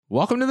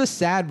Welcome to the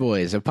Sad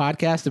Boys, a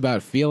podcast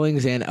about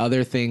feelings and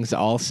other things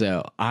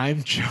also.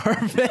 I'm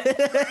Jarvis.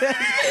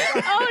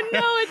 Oh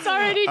no, it's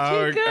already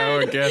too good.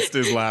 Our guest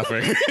is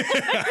laughing.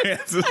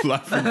 It's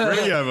laughing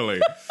pretty heavily.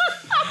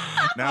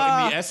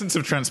 Now, in the essence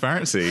of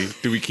transparency,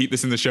 do we keep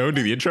this in the show and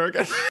do the intro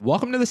again?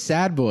 Welcome to the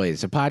Sad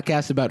Boys, a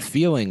podcast about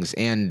feelings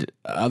and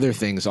other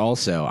things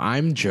also.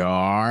 I'm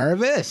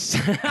Jarvis.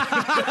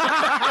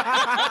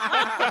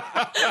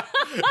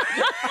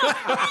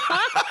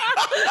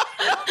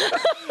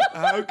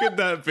 How could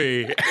that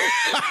be?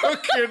 How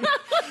could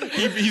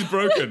he's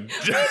broken?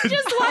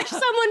 Just watch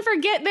someone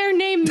forget their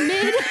name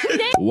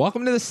mid-name.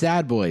 Welcome to the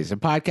Sad Boys, a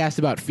podcast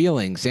about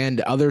feelings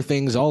and other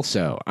things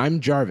also. I'm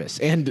Jarvis,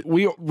 and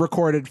we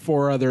recorded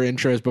 4 other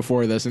intros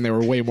before this, and they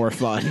were way more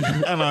fun.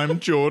 And I'm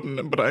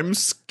Jordan, but I'm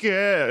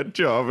scared,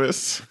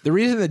 Jarvis. The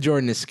reason that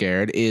Jordan is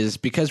scared is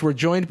because we're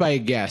joined by a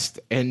guest,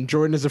 and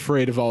Jordan is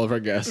afraid of all of our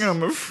guests.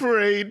 I'm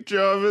afraid,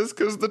 Jarvis,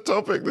 because the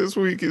topic this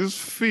week is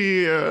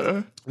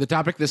fear. The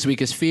topic this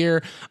week is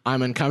fear.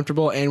 I'm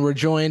uncomfortable, and we're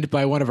joined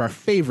by one of our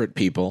favorite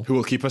people Who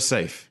will keep us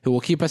safe? who will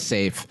keep us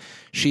safe.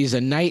 She's a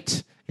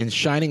knight in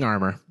shining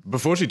armor.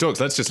 Before she talks,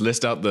 let's just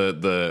list out all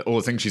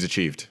the things she's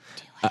achieved.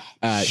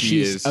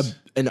 She's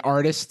an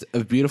artist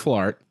of beautiful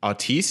art.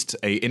 Artiste,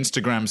 a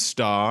Instagram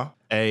star,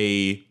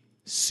 a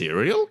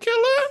serial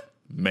killer?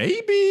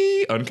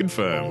 Maybe.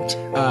 Unconfirmed.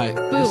 Boo. Hi,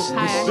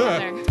 I'm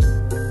Heather.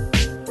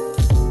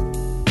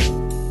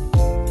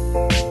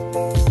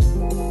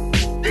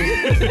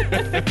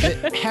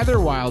 Heather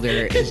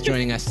Wilder is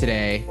joining us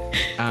today.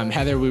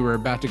 Heather, we were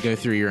about to go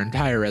through your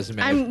entire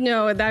resume.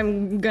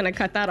 I'm gonna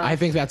cut that off. I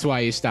think that's why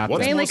you stopped.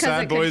 What's there. Mainly more 'cause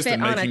sad it could boys fit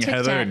than on a making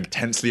Heather TikTok.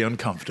 intensely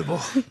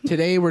uncomfortable?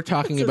 Today we're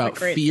talking This is a about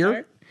great fear.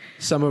 start.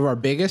 Some of our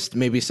biggest,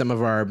 maybe some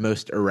of our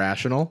most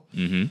irrational.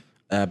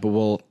 But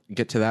we'll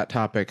get to that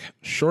topic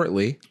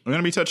shortly. We're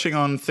going to be touching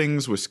on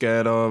things we're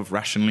scared of,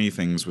 rationally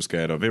things we're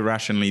scared of,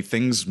 irrationally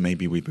things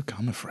maybe we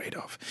become afraid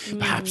of.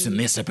 Perhaps in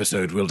this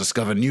episode we'll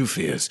discover new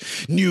fears,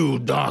 new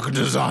dark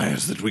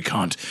desires that we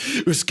can't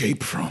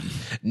escape from.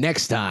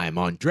 Next time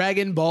on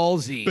Dragon Ball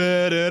Z.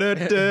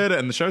 Ba-da-da-da-da,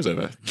 and the show's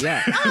over.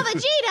 Yeah. Oh,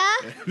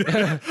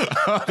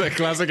 Vegeta! The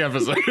classic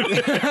episode.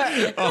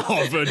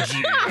 Oh, Vegeta.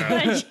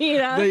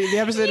 Vegeta. The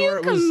episode You where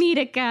it was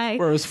comedic guy.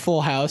 where it was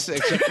Full House,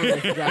 except for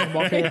the Dragon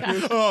Ball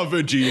characters. Oh,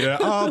 Vegeta,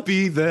 I'll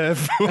be there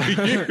for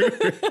you.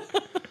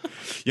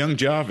 Young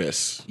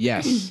Jarvis.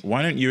 Yes.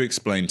 Why don't you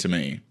explain to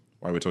me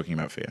why we're talking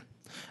about fear?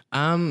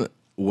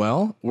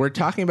 Well, we're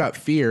talking about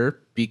fear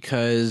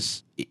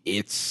because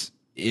it's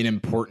an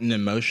important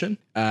emotion.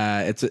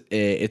 It's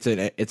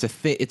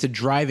a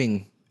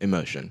driving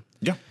emotion.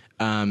 Yeah.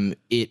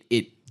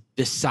 It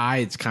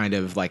decides kind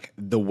of like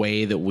the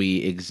way that we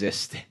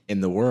exist in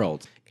the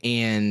world.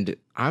 And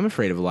I'm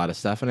afraid of a lot of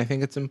stuff, and I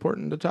think it's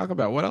important to talk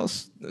about. What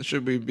else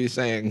should we be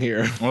saying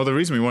here? Well, the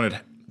reason we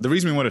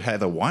wanted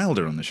Heather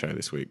Wilder on the show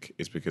this week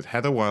is because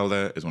Heather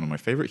Wilder is one of my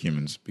favorite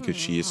humans because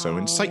she is so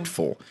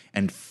insightful,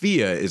 and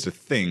fear is a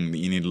thing that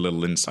you need a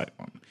little insight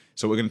on.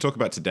 So what we're going to talk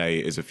about today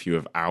is a few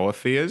of our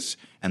fears,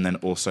 and then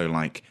also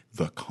like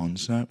the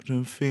concept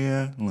of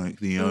fear, like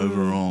the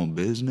overall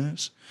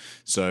business.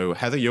 So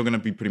Heather, you're going to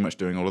be pretty much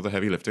doing all of the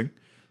heavy lifting.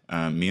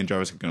 Me and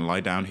Jarvis are going to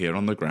lie down here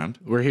on the ground.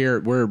 We're here.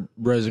 We're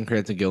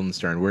Rosencrantz and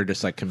Guildenstern. We're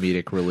just like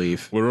comedic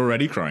relief. We're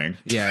already crying.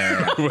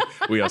 Yeah.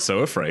 We are so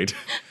afraid.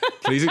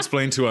 Please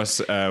explain to us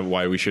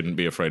why we shouldn't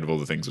be afraid of all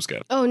the things we're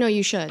scared of. Oh no,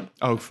 you should.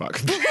 Oh,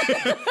 fuck.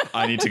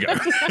 I need to go.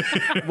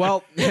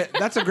 Well,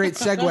 that's a great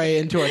segue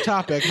into our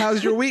topic.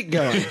 How's your week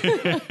going?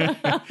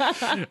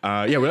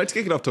 Yeah, we'd like to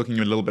kick it off talking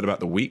a little bit about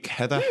the week.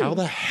 Heather, how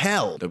the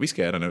hell? Don't be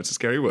scared. I know it's a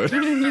scary word.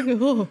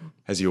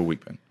 Has your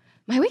week been?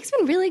 My week's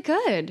been really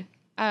good.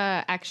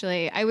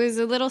 Actually, I was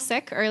a little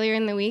sick earlier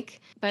in the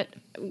week, but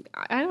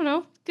I don't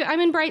know. I'm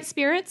in bright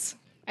spirits.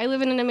 I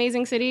live in an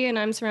amazing city, and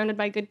I'm surrounded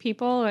by good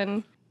people,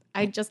 and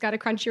I just got a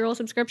Crunchyroll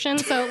subscription,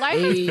 so life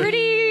is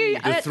pretty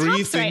The three tops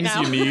right things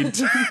now. you need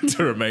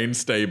to remain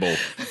stable.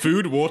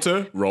 Food,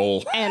 water,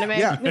 roll. Anime,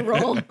 Yeah.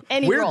 roll,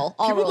 any roll,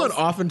 all People rolls. don't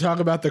often talk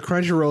about the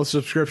Crunchyroll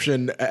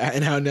subscription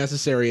and how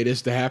necessary it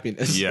is to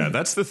happiness. Yeah,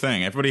 that's the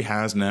thing. Everybody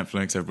has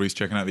Netflix. Everybody's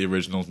checking out the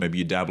originals. Maybe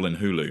you dabble in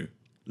Hulu.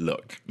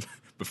 Look,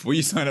 before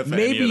you sign up for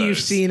any Maybe of those, you've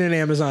seen an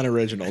Amazon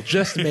original.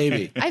 Just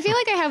maybe. I feel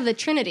like I have the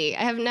Trinity.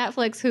 I have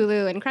Netflix,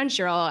 Hulu, and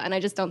Crunchyroll, and I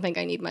just don't think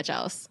I need much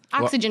else.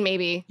 Oxygen,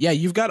 maybe. Yeah,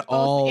 you've got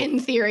all. In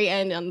theory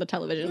and on the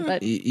television,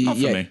 but Not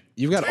for me.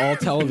 You've got all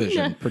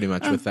television pretty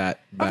much with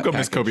that. I've got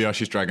Miss package.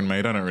 Kobayashi's Dragon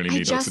Maid. I don't really I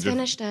need just oxygen.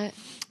 finished it.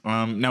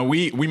 Now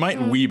we might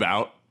weeb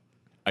out.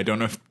 I don't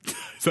know if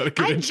is that a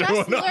good I intro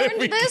just or not? learned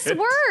We this could-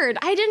 word.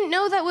 I didn't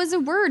know that was a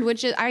word,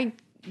 which is, I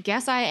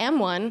guess I am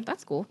one.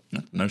 That's cool.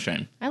 No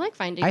shame. I like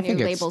finding I new think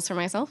it's- labels for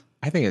myself.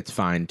 I think it's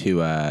fine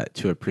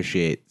to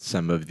appreciate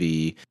some of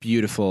the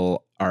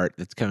beautiful art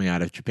that's coming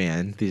out of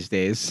Japan these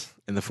days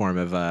in the form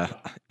of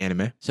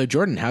anime. So,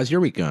 Jordan, how's your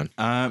week going?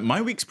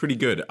 My week's pretty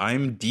good.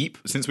 I'm deep.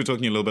 Since we're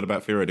talking a little bit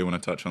about fear, I do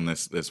want to touch on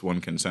this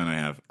one concern I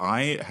have.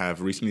 I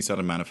have recently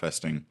started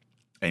manifesting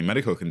a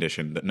medical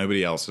condition that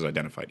nobody else has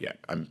identified yet.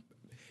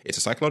 It's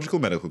a psychological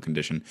medical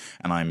condition,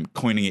 and I'm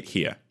coining it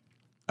here.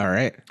 All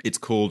right. It's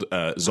called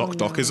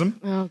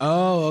ZocDocism.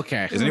 Oh,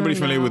 okay. Is anybody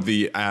familiar with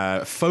the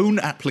phone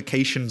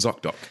application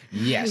ZocDoc?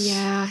 Yes.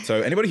 Yeah.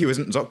 So anybody who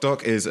isn't,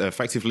 ZocDoc is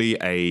effectively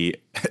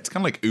it's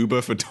kind of like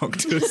Uber for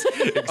doctors.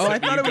 Oh, I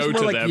thought it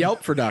was more like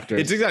Yelp for doctors.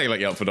 It's exactly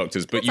like Yelp for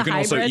doctors, but It's you a can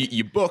also hybrid.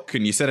 you book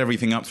and you set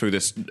everything up through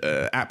this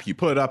app. You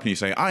put it up and you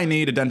say, "I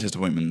need a dentist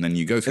appointment," and then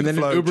you go through and then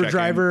the flow. an Uber check in,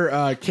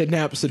 driver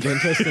kidnaps a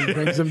dentist and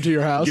brings him to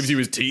your house. gives you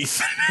his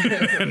teeth,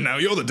 and now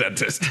you're the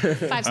dentist.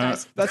 5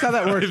 stars. That's how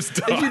that works.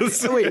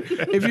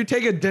 If you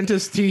take a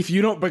dentist's teeth,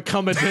 you don't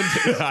become a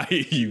dentist.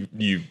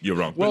 You're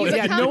wrong. Well, But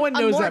yeah, become no one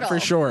knows that for immortal.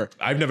 sure.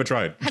 I've never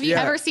tried Have you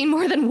Yeah. ever seen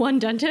more than one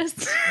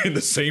dentist? in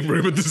the same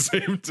room at the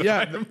same time.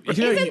 Yeah, you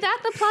know, Isn't that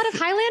the plot of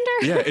Highlander?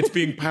 Yeah, it's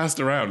being passed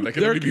around. There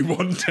can only be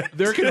one dentist.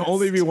 there can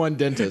only be one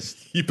dentist.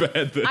 You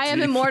bet. I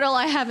am immortal.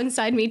 I have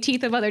inside me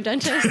teeth of other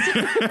dentists.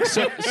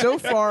 So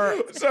far,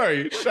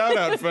 Sorry, shout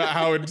out for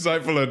how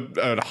insightful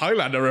a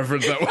Highlander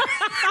reference that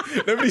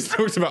was. Nobody's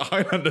talked about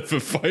Highlander for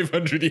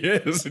 500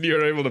 years, and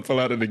you're able to pull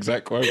out an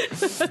exact quote.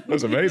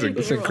 That's amazing.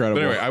 That's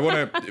incredible. But anyway, I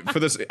want to, for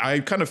this, I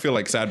kind of feel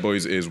like Sad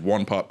Boys is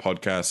one part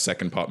podcast,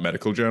 second part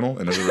medical journal,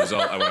 and as a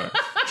result, I want to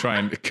try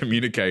and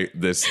communicate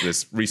this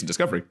recent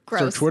discovery. it's our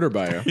Gross. Twitter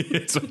bio.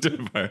 It's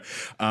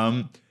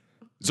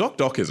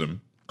ZocDocism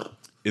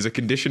is a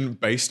condition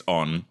based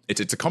on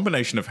it's a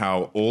combination of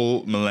how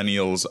all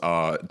millennials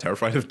are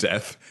terrified of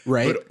death,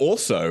 Right. but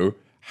also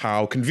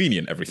how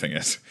convenient everything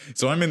is.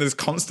 So I'm in this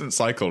constant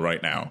cycle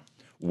right now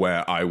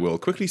where I will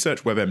quickly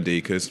search WebMD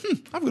because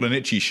I've got an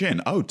itchy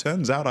shin. Oh,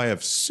 turns out I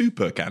have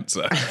super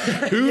cancer.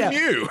 Who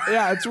knew?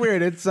 Yeah, it's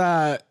weird. It's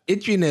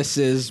itchiness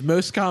is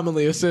most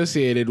commonly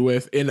associated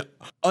with an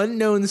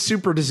unknown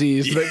super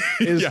disease that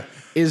is Yeah.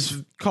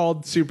 is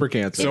called super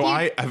cancer. So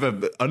I have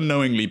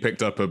unknowingly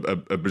picked up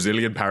a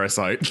Brazilian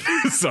parasite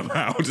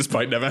somehow,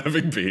 despite never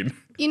having been.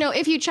 You know,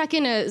 if you check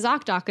in a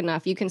ZocDoc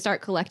enough, you can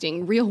start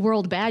collecting real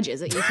world badges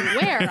that you can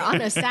wear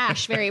on a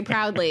sash very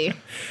proudly.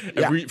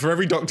 For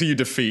every doctor you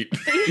defeat.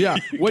 Yeah.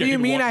 What do you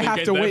gain mean one- I have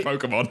gain to their wait?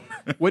 Pokemon.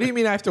 What do you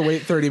mean I have to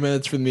wait 30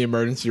 minutes from the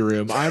emergency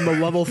room? I'm a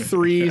level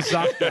 3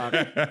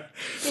 ZocDoc.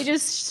 You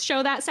just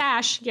show that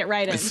sash, get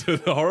right in. So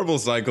the horrible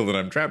cycle that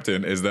I'm trapped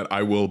in is that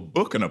I will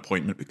book an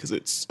appointment because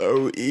it's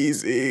so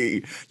easy.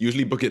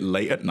 Usually book it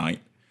late at night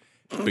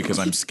because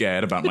I'm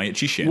scared about my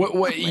itchy shin.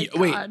 Wait,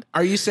 God.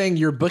 are you saying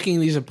you're booking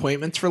these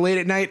appointments for late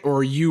at night,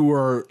 or you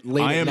were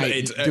late at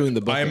night doing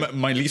the booking?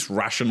 My least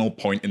rational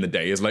point in the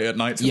day is late at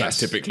night, so Yes.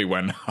 that's typically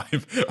when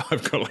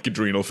I've got like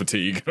adrenal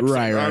fatigue. I'm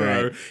Right, like, right, I don't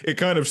right. know. It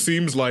kind of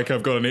seems like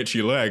I've got an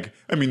itchy leg.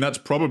 I mean, that's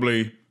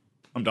probably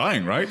I'm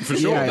dying, right? For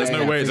sure. Yeah, There's yeah,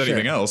 no yeah, way it's for sure.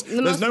 anything else. The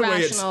There's most no way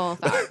rational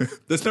thought.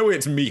 There's no way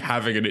it's me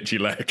having an itchy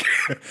leg.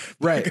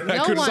 Right.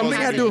 No could- one Something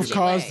has had an to have itchy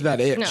caused leg.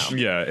 that itch. No.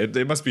 Yeah,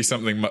 it must be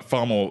something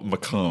far more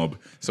macabre.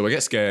 So I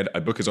get scared, I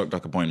book a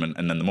ZocDoc appointment,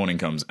 and then the morning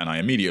comes, and I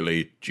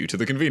immediately, due to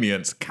the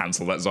convenience,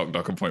 cancel that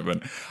ZocDoc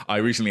appointment. I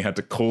recently had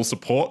to call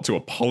support to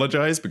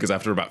apologize because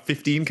after about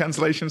 15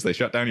 cancellations, they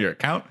shut down your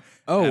account.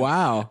 Oh,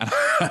 wow.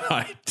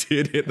 I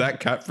did hit that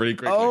cap pretty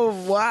quickly. Oh,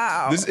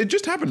 wow. It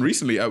just happened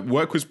recently.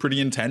 Work was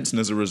pretty intense, and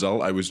as a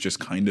result, I was just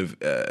kind of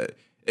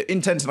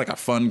intense in like a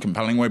fun,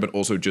 compelling way, but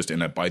also just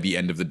in a by the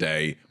end of the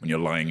day, when you're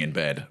lying in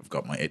bed, I've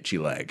got my itchy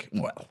leg.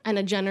 Well, And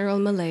a general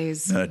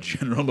malaise.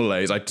 general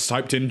malaise. I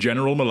typed in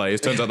general malaise.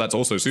 Turns out that's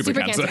also super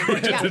cancer, cancer.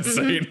 which Yeah. is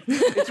insane.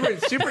 It's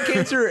weird. Super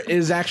cancer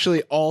is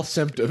actually all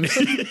symptoms.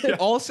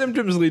 All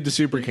symptoms lead to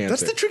super cancer.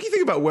 That's the tricky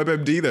thing about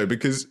WebMD, though,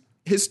 because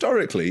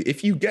historically,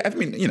 if you get, I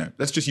mean,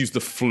 let's just use the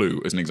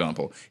flu as an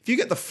example. If you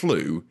get the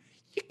flu,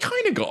 you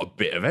kind of got a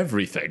bit of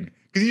everything.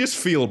 Because you just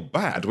feel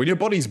bad. When your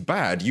body's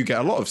bad, you get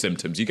a lot of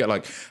symptoms. You get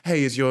like,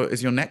 hey, is your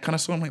neck kind of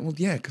sore? I'm like, well,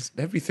 yeah, because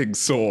everything's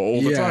sore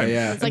all the Yeah, time.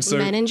 yeah. It's like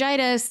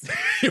meningitis.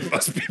 It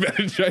must be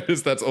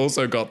meningitis that's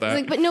also got that.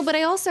 Like, but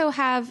I also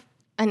have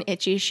an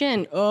itchy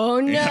shin. Oh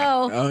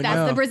no, Oh, that's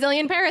no. the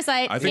Brazilian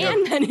parasite I think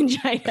and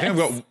meningitis. I think I've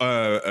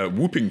got a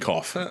whooping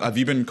cough. Have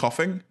you been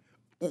coughing?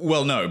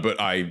 Well, no, but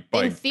by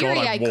In theory,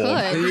 God, I I'm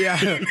warm. could.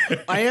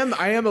 Yeah, I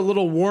am a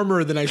little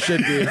warmer than I should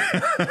be.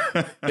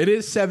 It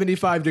is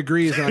 75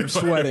 degrees and I'm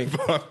sweating.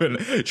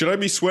 Should I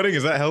be sweating?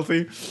 Is that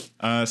healthy?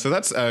 So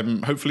that's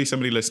hopefully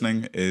somebody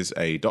listening is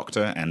a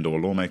doctor and or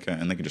lawmaker,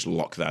 and they can just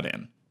lock that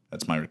in.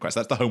 That's my request.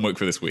 That's the homework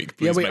for this week.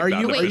 Yeah, Please wait, make are that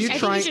you- the are first you I one. think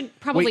trying- you should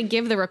probably wait.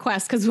 give the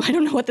request because I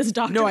don't know what this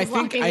doctor No, I is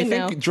think locking in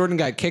now. Jordan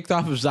got kicked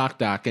off of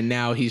ZocDoc, and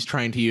now he's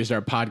trying to use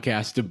our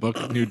podcast to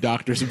book new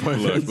doctor's Look,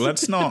 appointments.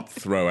 let's not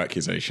throw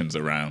accusations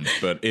around,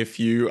 but if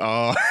you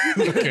are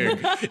looking,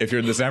 if you're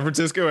in the San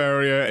Francisco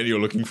area and you're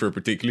looking for a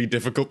particularly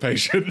difficult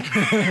patient,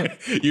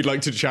 you'd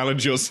like to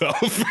challenge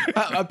yourself.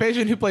 A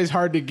patient who plays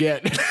hard to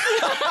get.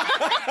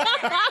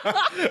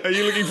 Are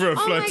you looking for a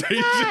Oh my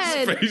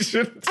flirtatious God.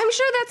 patient? I'm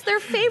sure that's their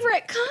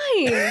favorite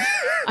kind.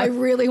 I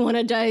really want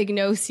to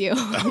diagnose you.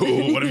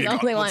 Oh, what have you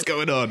got? Only What's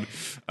one. going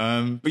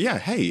on? But yeah,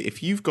 hey,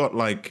 if you've got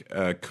like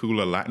a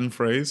cooler Latin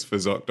phrase for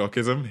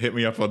ZocDocism, hit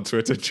me up on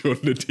Twitter,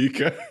 Jordan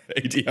Adika,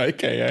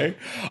 Adika.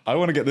 I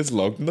want to get this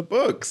logged in the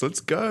books. Let's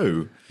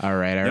go. All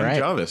right, all Young right.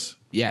 Jarvis,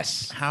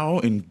 Yes. how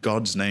in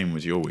God's name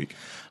was your week?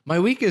 My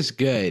week is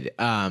good.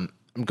 I'm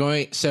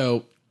going.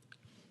 So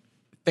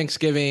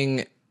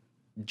Thanksgiving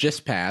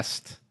just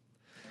passed.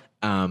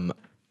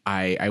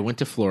 I went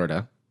to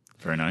Florida.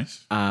 Very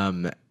nice.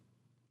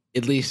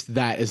 At least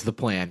that is the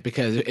plan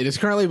because it is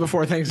currently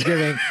before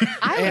Thanksgiving.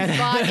 I was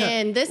bought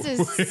in. This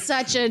is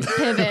such a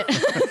pivot.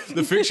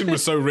 The fiction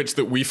was so rich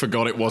that we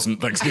forgot it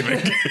wasn't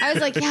Thanksgiving. I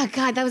was like, yeah,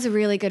 God, that was a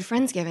really good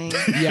Friendsgiving.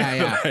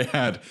 Yeah. I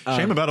had.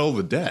 Shame about all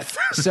the death.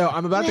 So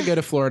I'm about to go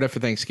to Florida for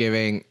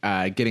Thanksgiving,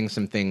 getting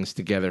some things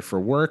together for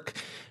work.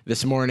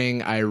 This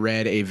morning, I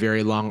read a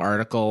very long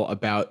article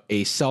about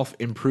a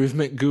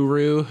self-improvement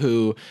guru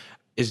who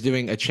is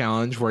doing a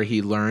challenge where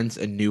he learns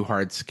a new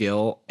hard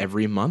skill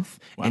every month.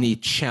 Wow. And he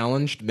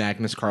challenged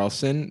Magnus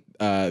Carlsen,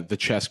 the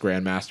chess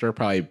grandmaster,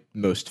 probably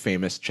most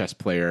famous chess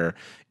player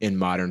in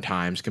modern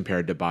times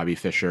compared to Bobby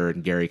Fischer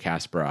and Garry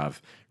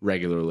Kasparov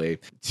regularly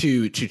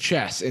to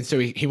chess. And so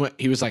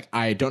he was like,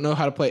 I don't know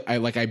how to play.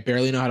 I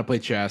barely know how to play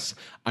chess.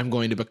 I'm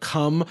going to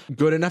become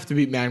good enough to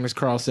beat Magnus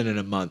Carlsen in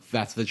a month.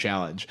 That's the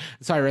challenge.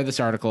 And so I read this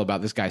article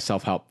about this guy's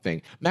self-help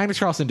thing. Magnus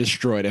Carlsen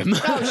destroyed him.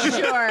 Oh,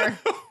 sure.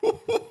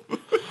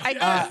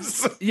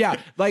 Yeah,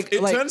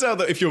 it turns out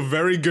that if you're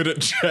very good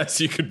at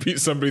chess, you could beat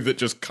somebody that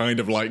just kind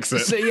of likes it.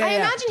 So, I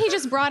imagine he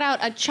just brought out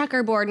a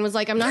checkerboard and was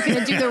like, I'm not going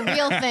to do the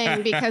real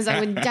thing because I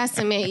would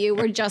decimate you.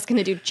 We're just going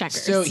to do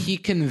checkers.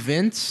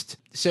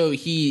 So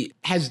he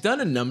has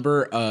done a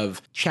number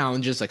of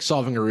challenges, like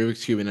solving a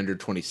Rubik's Cube in under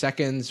 20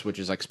 seconds, which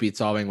is like speed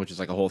solving, which is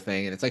like a whole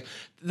thing. And it's like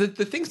the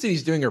things that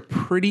he's doing are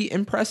pretty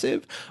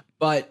impressive.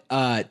 But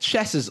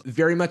chess is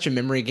very much a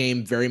memory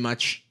game. Very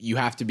much you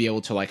have to be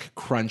able to like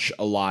crunch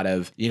a lot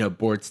of,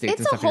 board states and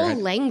it's stuff. a whole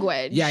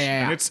language. Yeah.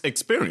 And it's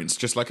experience.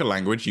 Just like a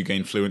language, you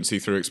gain fluency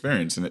through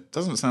experience. And it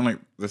doesn't sound like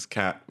this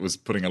cat was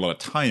putting a lot of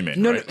time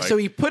in. No, right? so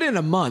he put in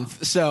a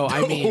month. So,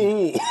 I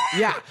mean,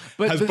 yeah.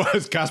 But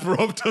has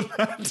Kasparov done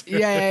that?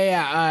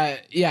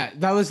 Yeah.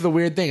 That was the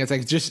weird thing. It's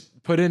like just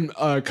put in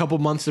a couple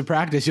months of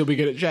practice, you'll be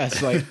good at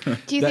chess. Like,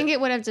 do you think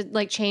it would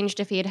have changed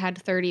if he had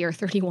 30 or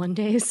 31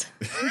 days?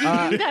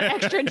 That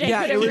extra day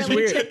would have really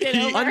weird. tipped it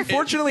over.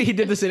 Unfortunately, he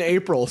did this in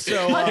April.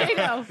 So there you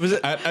go. Was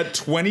it at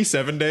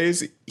 27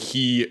 days,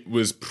 he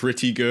was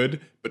pretty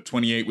good. But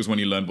 28 was when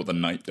he learned what the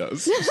knight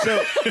does.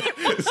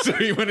 So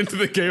he went into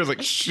the game. I was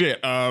like,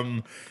 shit.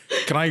 Can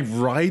I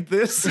ride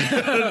this?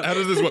 How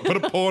does this work? Put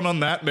a pawn on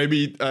that,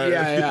 maybe.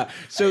 Yeah.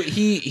 So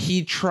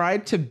he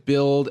tried to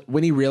build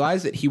when he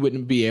realized that he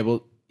wouldn't be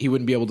able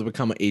to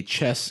become a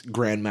chess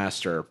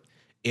grandmaster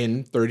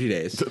in 30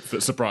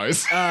 days.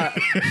 Surprise.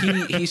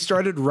 He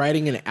started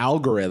writing an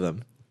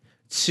algorithm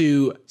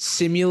to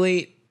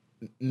simulate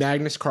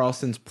Magnus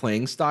Carlsen's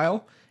playing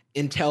style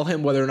and tell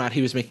him whether or not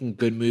he was making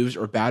good moves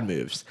or bad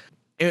moves,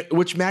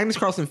 which Magnus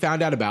Carlsen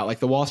found out about. Like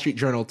the Wall Street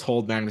Journal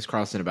told Magnus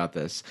Carlsen about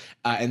this,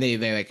 and they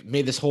like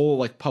made this whole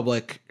like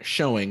public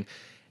showing.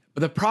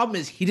 But the problem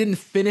is he didn't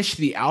finish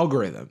the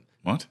algorithm.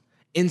 What?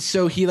 And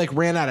so he like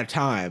ran out of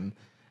time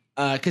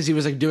because he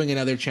was like doing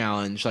another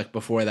challenge like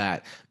before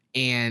that,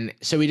 and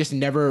so he just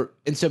never.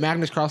 And so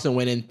Magnus Carlsen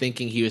went in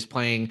thinking he was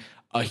playing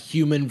a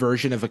human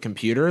version of a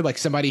computer, like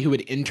somebody who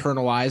would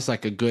internalize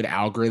like a good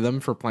algorithm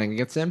for playing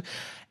against him,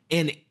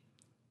 and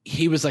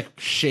he was like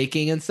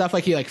shaking and stuff.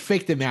 Like he like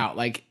faked him out.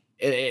 Like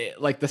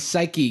like the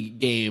psyche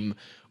game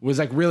was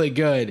like really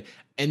good.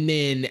 And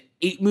then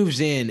 8 moves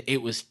in,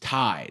 it was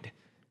tied.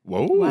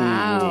 Whoa.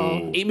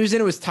 Wow. 8 moves in,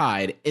 it was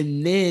tied.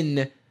 And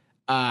then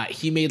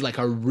he made like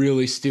a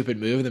really stupid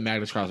move. And then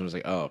Magnus Carlsen was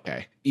like, oh,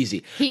 okay,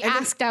 easy. He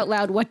asked out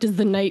loud, what does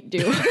the knight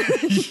do?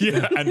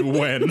 Yeah, and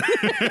when?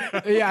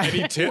 Yeah.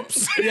 Any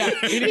tips? Yeah.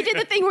 He did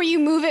the thing where you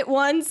move it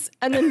once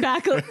and then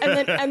back and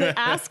then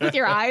ask with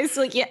your eyes.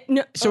 Like, yeah,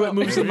 no. So it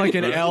moves in like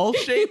an L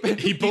shape.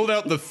 He pulled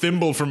out the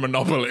thimble from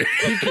Monopoly.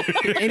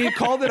 And he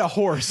called it a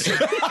horse.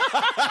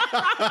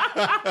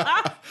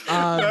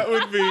 That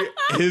would be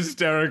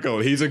hysterical.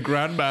 He's a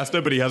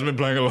grandmaster, but he hasn't been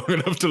playing long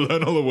enough to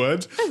learn all the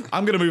words.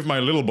 I'm going to move my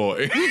little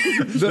boy.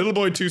 Little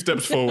boy 2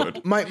 steps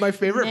forward. My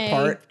favorite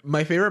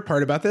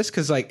part about this,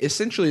 because like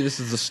essentially this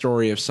is the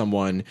story of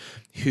someone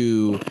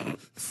who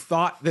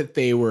thought that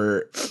they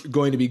were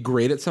going to be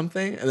great at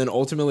something and then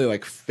ultimately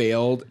like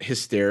failed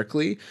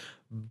hysterically,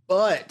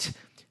 but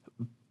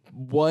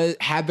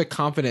had the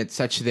confidence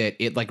such that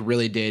it like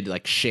really did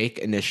like shake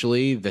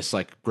initially this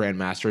like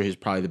grandmaster who's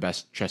probably the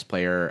best chess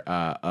player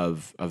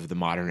of the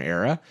modern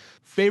era.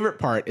 Favorite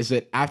part is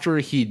that after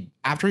he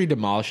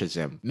demolishes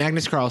him,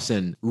 Magnus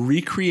Carlsen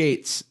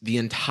recreates the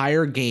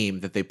entire game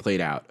that they played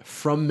out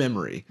from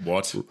memory.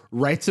 What?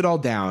 Writes it all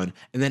down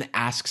and then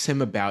asks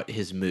him about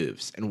his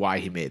moves and why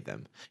he made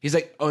them. He's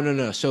like, oh,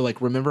 no. So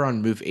like, remember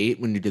on move 8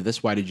 when you did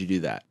this, why did you do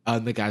that?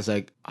 And the guy's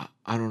like,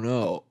 I don't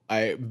know.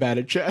 I'm bad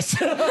at chess.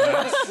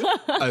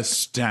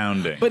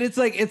 Astounding. But it's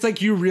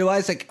like you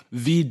realize like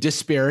the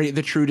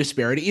true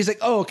disparity. He's like,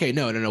 oh, okay,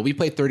 no. We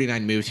played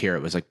 39 moves here.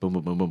 It was like boom,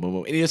 boom, boom, boom, boom,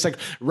 boom. And he just like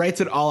writes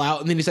it all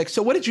out, and then he's like,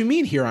 so what did you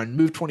mean here on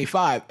Move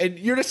 25? And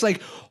you're just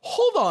like,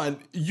 hold on,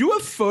 you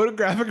have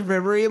photographic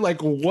memory?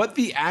 Like, what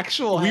the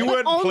actual We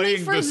weren't only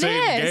playing for the same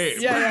this.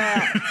 game.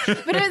 Yeah.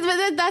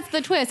 But that's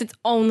the twist. It's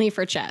only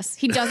for chess.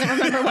 He doesn't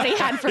remember what he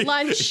had for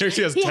lunch.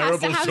 He has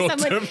terrible short-term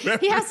memory.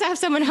 He has to have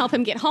someone help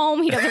him get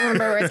home. He doesn't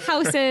remember where his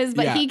house is,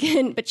 but Yeah. he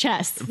can. But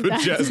chess. But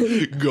just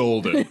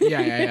golden.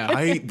 Yeah.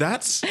 I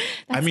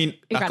mean,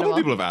 a couple incredible. of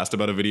people have asked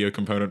about a video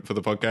component for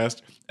the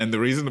podcast, and the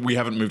reason that we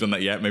haven't moved on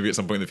that yet, maybe at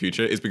some point in the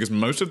future, is because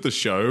most of the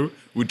show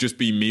would just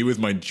be me with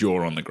my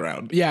jaw on the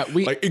ground. Yeah,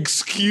 like,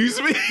 excuse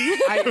me.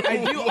 I do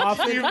What do you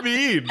often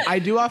mean? I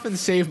do often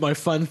save my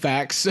fun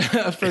facts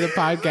for the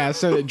podcast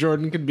so that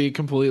Jordan can be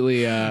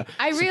completely I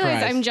realize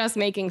surprised. I'm just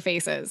making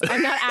faces.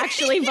 I'm not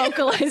actually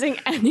vocalizing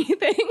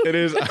anything. It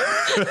is.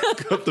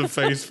 I've got the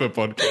face for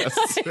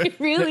podcasts. I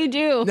really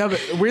do. No,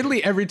 but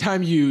weirdly, every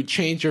time you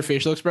change your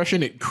facial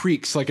expression, it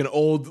creaks like an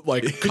old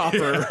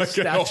copper Like an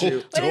statue.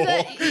 old What is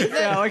door. it?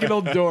 Yeah, like an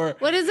old door.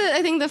 What is it?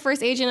 I think the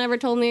first agent ever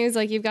told me is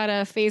like, you've got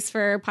a face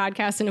for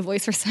podcast and a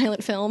voice for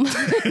silent film.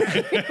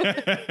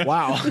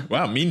 Wow.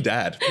 Wow, mean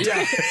dad.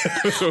 Yeah.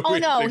 Oh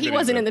no, he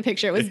wasn't in the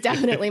picture. It was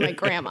definitely my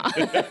grandma.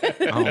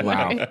 Oh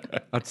wow.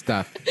 That's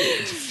tough.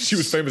 She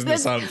was famous in the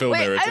silent film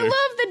Wait, era I too. love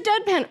the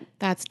deadpan.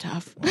 That's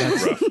tough.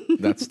 That's rough.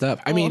 That's tough.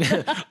 I mean,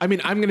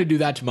 I'm gonna do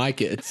that to my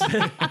kids.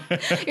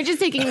 You're just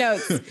taking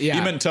notes. Yeah.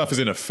 You meant tough as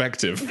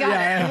ineffective. Got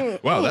Yeah,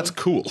 it. Wow, that's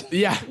cool.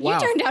 Yeah. Wow.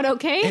 You turned out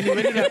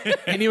okay.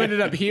 And you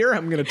ended up here.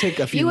 I'm gonna take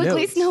a few You at notes.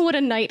 least know what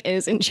a knight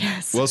is in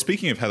chess. Well,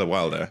 speaking of Heather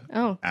Wilder,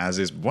 as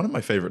is one of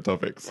my favorite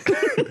topics,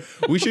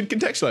 we should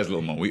contextualize a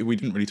little more. We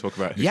didn't really talk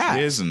about who Yeah.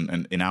 she is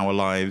and in our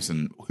lives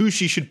and who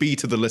she should be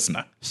to the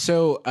listener.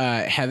 So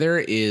Heather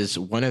is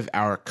one of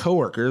our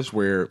coworkers.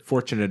 We're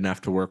fortunate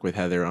enough to work with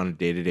Heather on a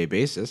day-to-day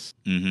basis.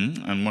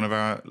 And one of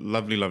our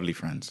lovely, lovely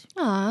friends.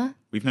 Aw,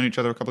 We've known each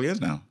other a couple of years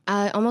now.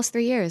 almost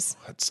 3 years.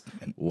 That's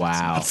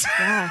Wow.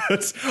 Yeah.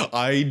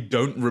 I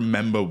don't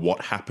remember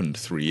what happened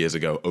 3 years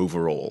ago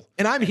overall.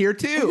 And I'm here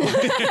too.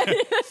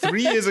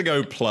 3 years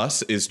ago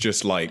plus is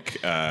just like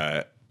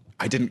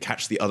I didn't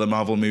catch the other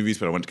Marvel movies,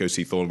 but I went to go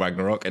see Thor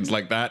Ragnarok. It's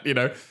like that, you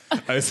know.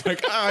 I was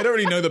like, I don't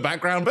really know the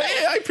background, but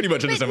I pretty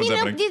much understand what's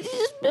happening.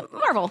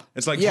 Marvel.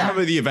 It's like, Yeah.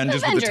 remember the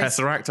Avengers with the Avengers.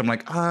 Tesseract? I'm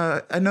like,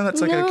 I know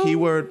that's like a No.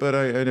 keyword, but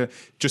I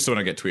just so when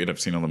I get tweeted, I've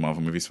seen all the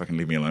Marvel movies, fucking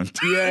leave me alone.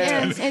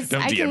 Yes, it's-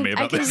 Don't I DM can- me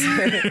about I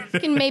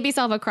this. can maybe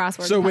solve a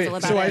crossword So puzzle wait,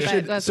 about so it. I but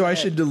should that's so I it.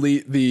 should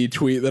delete the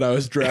tweet that I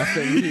was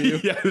drafting to you.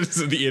 Yeah, this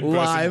is the in-person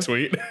Live.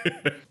 tweet.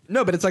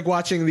 No, but it's like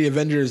watching the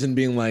Avengers and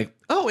being like,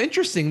 "Oh,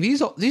 interesting.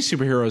 These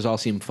superheroes all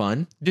seem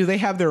fun. Do they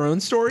have their own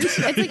stories?"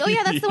 It's like, oh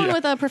yeah, that's the one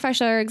with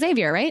Professor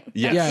Xavier, right?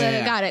 Yes. That's, Yeah,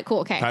 yeah. Got it. Cool.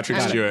 Okay. Patrick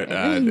Got it.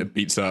 Stewart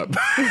beats up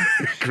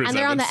Chris And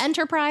they're on the Evans.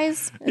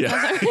 Enterprise.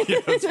 Yeah,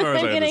 as far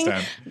as I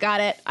understand. Got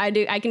it.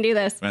 I can do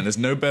this. Man, there's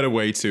no better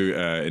way to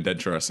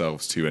indenture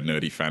ourselves to a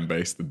nerdy fan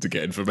base than to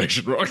get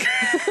information wrong.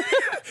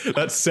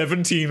 That's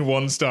 17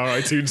 one-star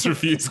iTunes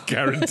reviews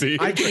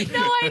guaranteed. I can, No,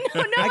 I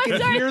know. No, I I'm can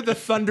sorry. hear the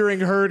thundering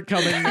herd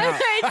coming now.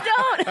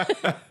 I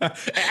don't.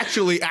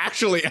 actually.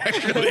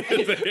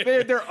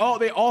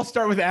 They all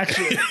start with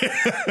actually.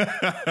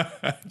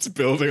 It's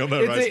building on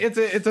that rise.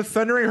 It's a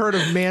thundering herd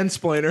of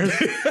mansplainers.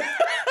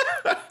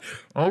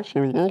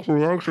 Actually.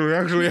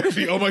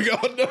 Oh my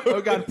God, no.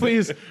 Oh God,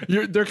 please!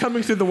 They're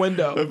coming through the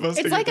window.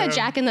 Busting It's like it a down.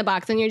 Jack in the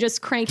Box, and you're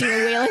just cranking the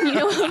wheel, and you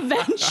know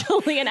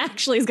eventually an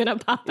actually is gonna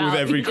pop out. With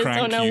every you just crank,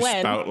 don't know you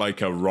when. spout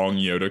like a wrong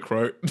Yoda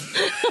quote.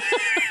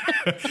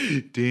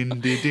 Ding,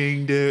 ding,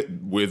 ding, ding.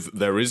 With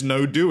there is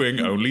no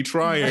doing, only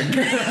trying.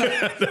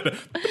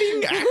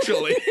 Bing,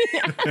 actually.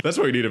 That's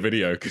why we need a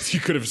video, because you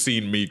could have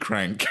seen me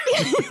crank.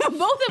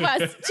 Both of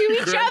us to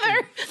each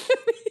other.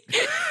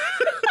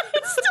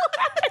 It's still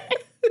happening.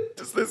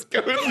 Does this go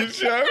in the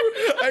show?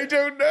 I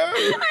don't know.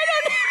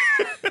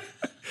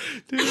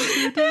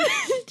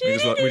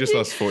 We just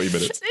lost 40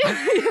 minutes.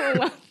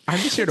 I'm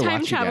just here to Time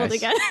watch you traveled guys.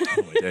 again.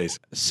 Oh my days.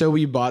 So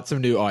we bought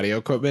some new audio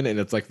equipment, and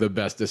it's like the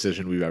best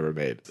decision we've ever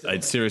made.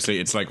 Seriously,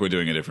 it's like we're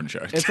doing a different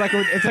show. It's like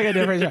a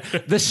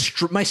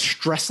different. My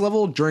stress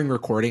level during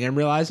recording, I'm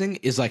realizing,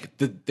 is like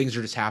the things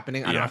are just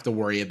happening. I don't Yeah. have to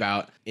worry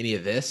about any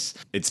of this.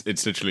 It's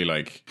literally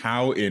like,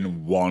 how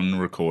in one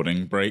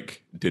recording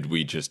break did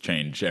we just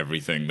change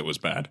everything that was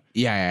bad?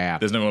 Yeah.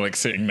 There's no one like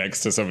sitting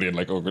next to somebody and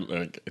like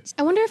it's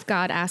I wonder if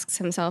God asks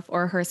himself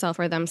or herself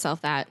or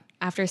themself that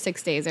after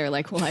 6 days they're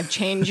like, well, I've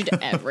changed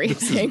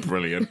everything.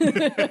 brilliant.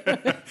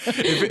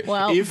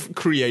 Well, If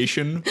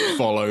creation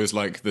follows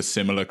like the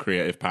similar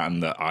creative pattern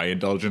that I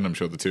indulge in, I'm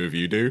sure the two of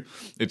you do,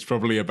 it's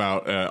probably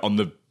about on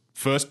the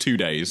first 2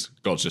 days,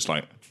 God's just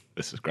like,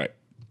 this is great.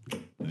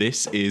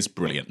 This is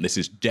brilliant. This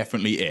is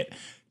definitely it.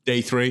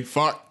 Day 3,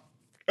 fuck.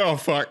 Oh,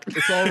 fuck.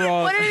 It's all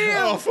wrong. what are you?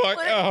 Oh, fuck.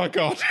 Oh,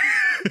 God.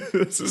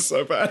 This is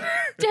so bad.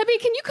 Debbie,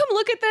 can you come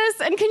look at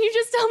this? And can you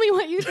just tell me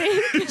what you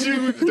think?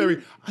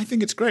 Debbie, I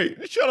think it's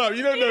great. Shut up,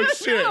 you don't know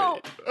shit. know.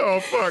 Oh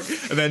fuck!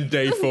 And then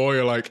day 4,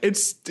 you're like,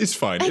 it's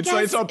fine. It's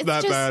guess not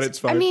that just- bad. It's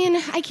fine. I mean,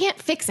 I can't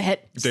fix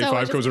it. day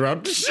 5 comes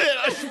around. Shit!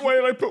 Why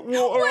did I put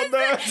water What on is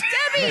there? that?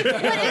 Debbie,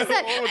 what is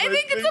that? What I was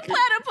think I it's a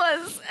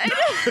platypus.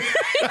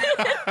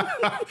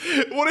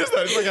 What is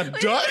that? It's like a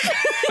duck.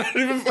 I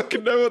don't even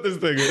fucking know what this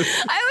thing is.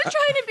 I was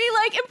trying to be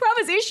like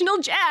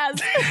improvisational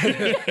jazz.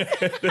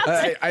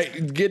 I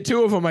get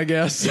 2 of them, I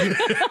guess.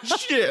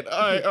 Shit!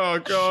 Oh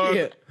god!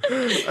 Shit.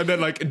 And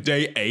then like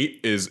day 8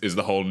 is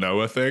the whole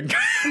Noah thing.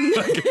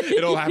 Like,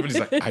 it all happens. He's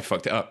like, I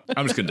fucked it up.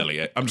 I'm just gonna delete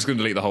it. I'm just gonna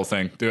delete the whole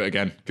thing. Do it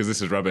again because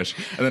this is rubbish.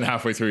 And then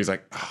halfway through, he's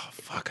like, oh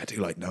fuck, I do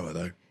like Noah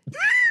though.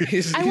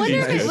 I wonder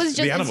if it was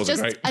The just, animals it's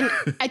are just great.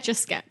 an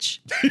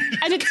etch-a-sketch.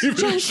 And it's Give it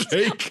a just...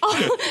 shake.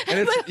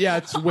 And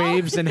it's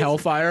waves and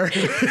hellfire.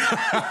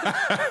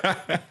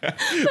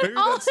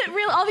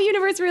 All the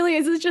universe really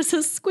is just a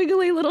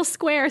squiggly little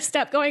square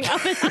step going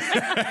up and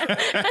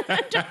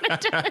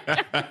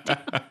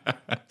up.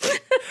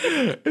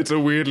 It's a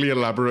weirdly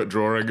elaborate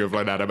drawing of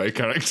an anime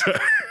character.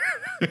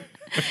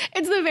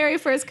 It's the very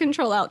first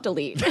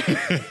Control-Alt-Delete.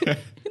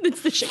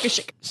 It's the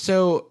shika.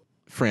 So,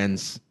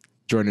 friends,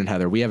 Jordan and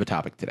Heather, we have a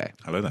topic today.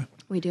 Hello there.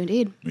 We do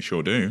indeed. We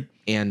sure do.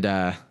 And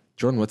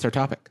Jordan, what's our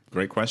topic?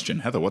 Great question.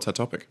 Heather, what's our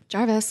topic?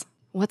 Jarvis,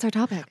 what's our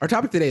topic? Our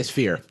topic today is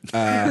fear.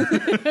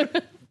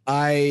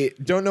 I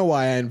don't know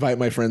why I invite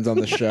my friends on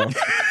the show.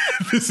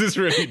 This is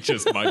really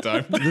just my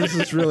time. This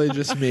is really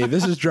just me.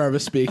 This is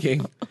Jarvis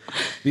speaking.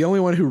 The only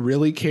one who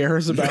really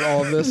cares about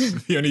all of this.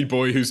 The only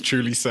boy who's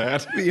truly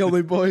sad. The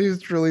only boy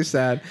who's truly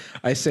sad.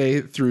 I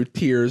say through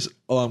tears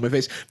along my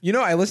face. You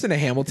know, I listened to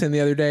Hamilton the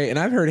other day, and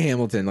I've heard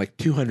Hamilton like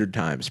 200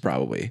 times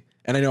probably.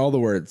 And I know all the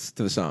words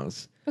to the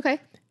songs. Okay.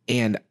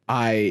 And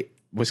I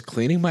was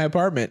cleaning my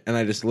apartment, and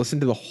I just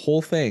listened to the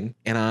whole thing,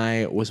 and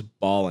I was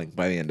bawling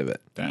by the end of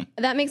it. Damn.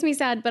 That makes me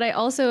sad, but I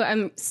also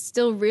am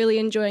still really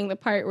enjoying the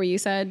part where you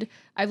said,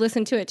 I've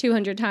listened to it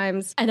 200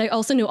 times, and I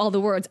also knew all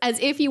the words, as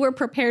if you were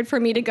prepared for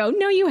me to go,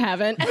 no, you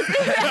haven't. You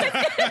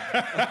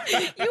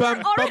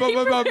were already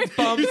prepared.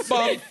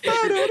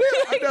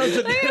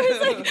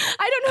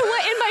 I don't know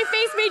what in my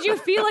face made you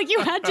feel like you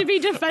had to be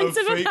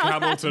defensive A fake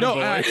about Hamilton No,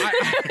 boy.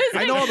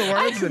 I know all the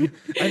words, and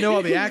I know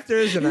all the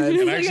actors, and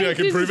And actually, I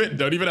can prove it.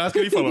 Don't even ask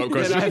any follow-up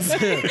questions.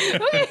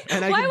 that.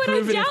 and I Why can would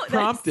prove I it doubt if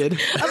prompted.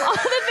 this? Of all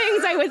the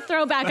things I would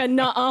throw back a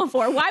nuh-uh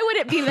for, why would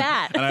it be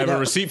that? And I have a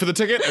receipt for the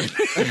ticket. And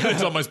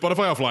it's on my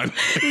Spotify offline.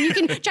 You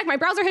can check my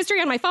browser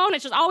history on my phone.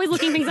 It's just always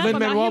looking things up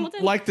about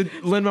Hamilton.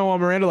 Lin-Manuel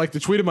Miranda liked to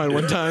tweet of mine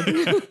one time.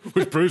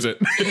 Which proves it.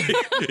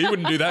 He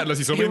wouldn't do that unless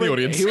he saw me in the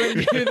audience. He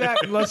wouldn't do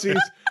that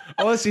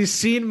unless he's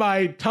seen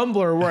my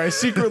Tumblr where I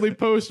secretly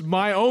post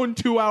my own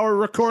 2-hour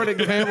recording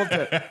of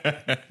Hamilton.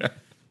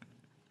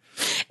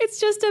 It's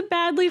just a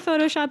badly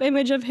Photoshop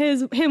image of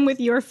him with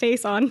your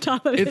face on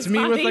top of It's his me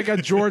body. with like a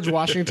George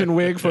Washington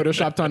wig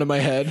photoshopped onto my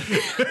head.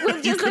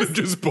 You could have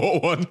just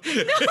bought one.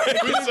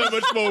 It was so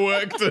much more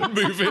work to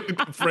move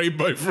it frame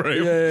by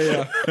frame.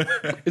 Yeah.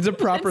 It's a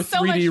proper It's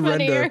so 3D much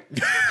render.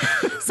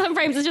 funnier. Some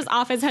frames it's just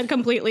off his head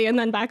completely and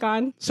then back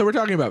on. So we're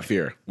talking about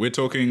fear. We're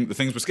talking the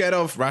things we're scared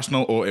of,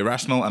 rational or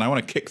irrational, and I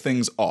want to kick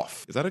things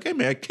off. Is that okay?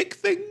 May I kick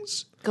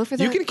things? Go for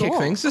the You can kick goal.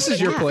 things. This is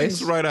your place.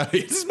 It's right out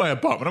here. This is my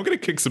apartment. I'm going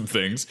to kick some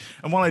things.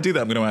 And while I do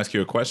that, I'm going to ask you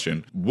a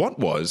question. What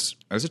was,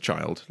 as a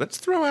child, let's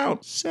throw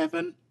out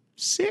 7,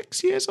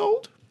 6 years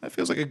old? That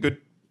feels like a good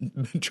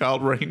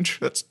child range.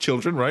 That's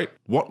children, right?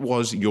 What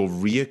was your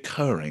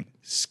reoccurring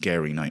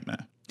scary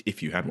nightmare,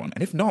 if you had one?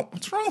 And if not,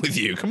 what's wrong with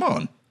you? Come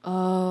on.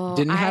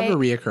 Didn't have a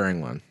reoccurring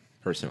one,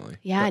 personally.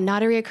 Yeah,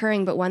 not a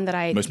reoccurring, but one that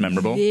I Most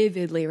memorable?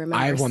 vividly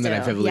remember. I have one that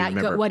I still. vividly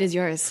remember. What is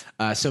yours?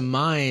 So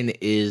mine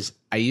is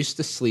I used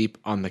to sleep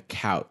on the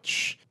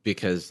couch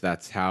because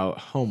that's how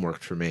home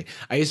worked for me.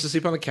 I used to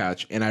sleep on the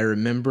couch, and I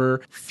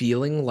remember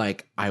feeling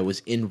like I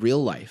was in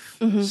real life,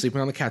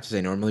 sleeping on the couch as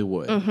I normally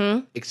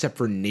would, except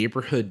for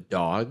neighborhood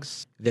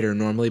dogs that are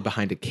normally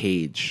behind a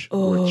cage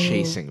were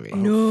chasing me.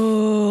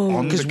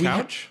 On the we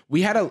couch?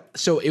 we had a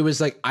so it was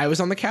like I was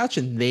on the couch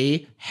and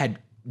they had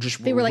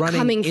just They were like running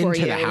coming for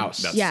into you. the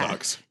house. That Yeah.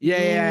 sucks. Yeah,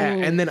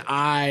 and then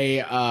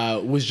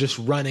I was just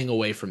running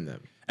away from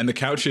them. And the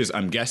couch is,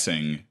 I'm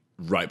guessing,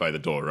 right by the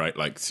door, right?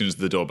 Like, as soon as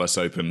the door busts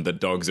open, the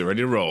dogs are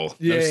ready to roll.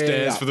 No Yeah,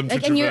 stairs for them to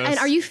Like, traverse. and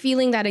are you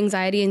feeling that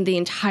anxiety in the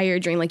entire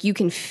dream? Like you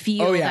can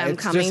feel them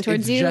it's coming just,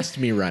 towards it's you? just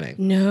me running.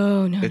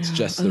 No. It's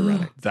just the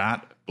running.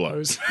 That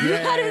blows.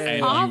 That is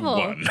And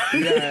awful.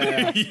 you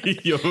won.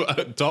 You're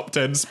top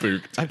 10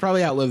 spooked. I'd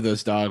probably outlive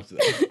those dogs. Though.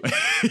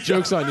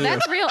 Joke's on you.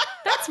 That's real.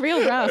 That's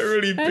real rough. I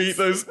really That's- beat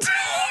those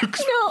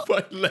dogs No.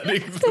 by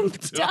letting them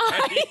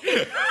die.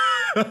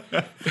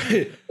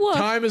 Woof.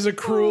 Time is a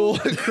cruel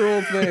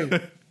thing.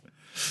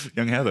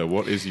 Young Heather,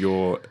 what is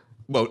your,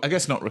 well, I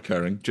guess not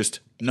recurring, just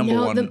number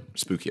No, one the-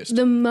 spookiest?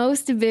 The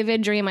most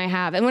vivid dream I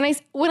have, and when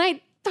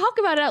I talk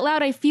about it out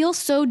loud, I feel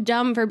so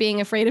dumb for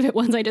being afraid of it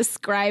once I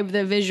describe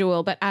the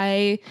visual. But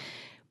I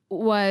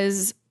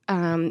was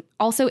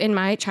also in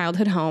my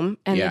childhood home,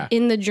 and Yeah.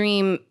 in the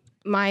dream,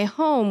 my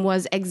home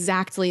was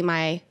exactly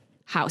my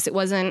house. It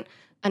wasn't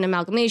an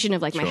amalgamation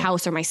of like my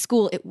house or my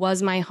school. It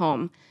was my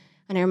home.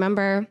 And I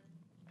remember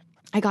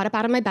I got up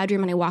out of my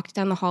bedroom and I walked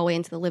down the hallway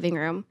into the living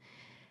room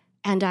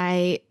and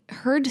I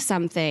heard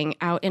something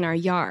out in our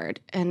yard,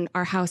 and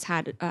our house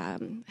had a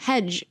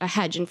hedge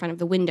in front of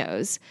the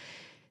windows.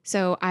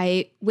 So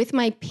I, with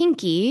my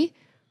pinky,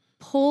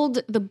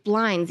 pulled the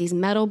blinds, these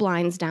metal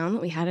blinds down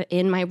that we had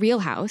in my real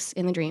house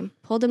in the dream,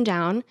 pulled them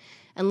down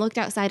and looked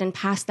outside, and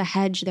past the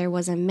hedge there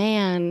was a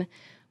man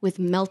with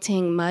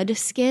melting mud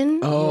skin.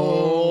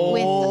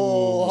 With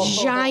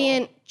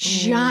giant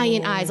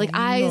eyes, like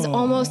eyes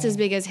almost as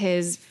big as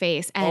his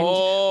face, and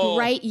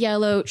bright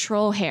yellow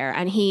troll hair.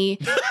 And he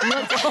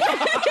looked.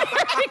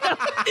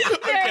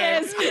 There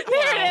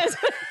it is.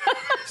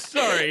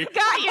 Sorry.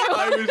 Got you.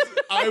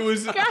 I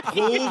was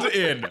pulled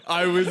in.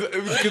 I was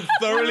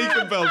thoroughly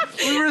compelled.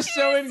 We were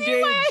so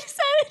engaged. I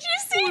said, did you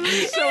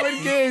see? So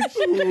engaged.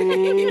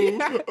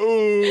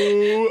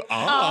 Ooh,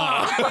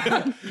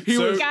 ah.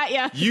 Got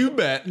ya. You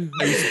met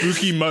a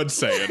spooky mud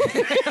Saiyan.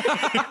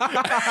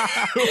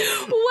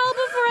 Well,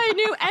 before I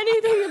knew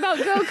anything about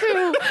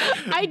Goku,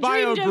 I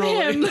dreamed of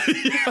him.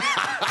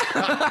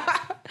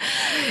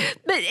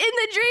 But in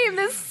the dream,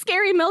 this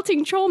scary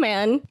melting troll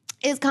man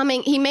is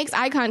coming. He makes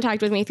eye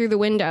contact with me through the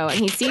window, and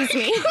he sees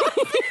me.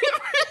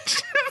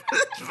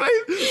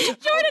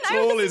 Jordan,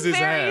 How tall is his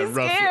hair,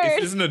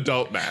 roughly? He's an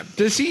adult man.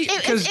 Does he?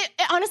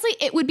 Honestly,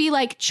 it would be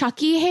like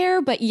Chucky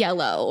hair, but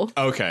yellow.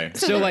 Okay.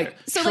 So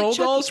troll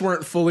dolls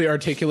weren't fully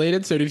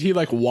articulated. So did he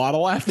like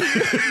waddle after?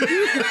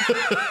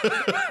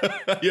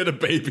 He had a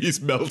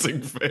baby's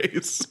melting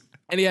face.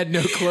 And he had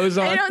no clothes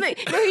on. I don't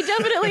think. No, he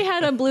definitely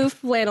had a blue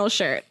flannel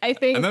shirt, I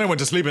think. And then I went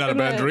to sleep and had a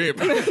bad dream.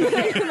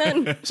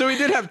 So he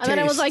did have taste. And then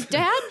I was like,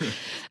 Dad?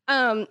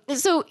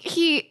 So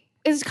he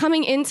is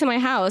coming into my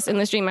house in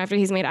this dream after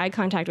he's made eye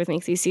contact with me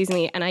because he sees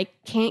me, and I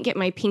can't get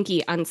my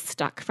pinky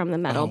unstuck from the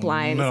metal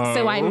blinds. no.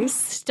 So I'm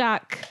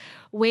stuck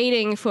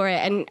waiting for it.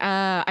 And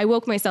I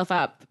woke myself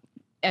up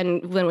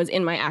and then was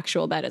in my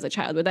actual bed as a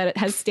child, but that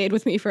has stayed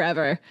with me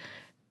forever.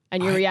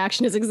 And your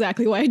reaction is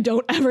exactly why I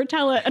don't ever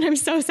tell it. And I'm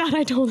so sad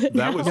I told it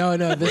now. No,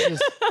 this is.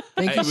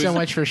 Thank you so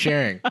much for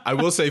sharing. I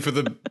will say for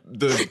the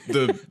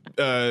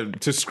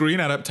to screen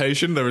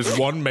adaptation, there is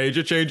one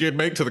major change you'd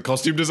make to the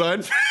costume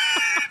design.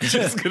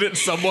 Just because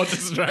it's somewhat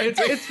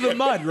distracting. It's the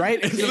mud, right?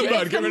 It's the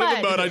mud. Get rid of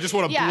the mud. I just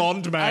want a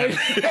blonde man.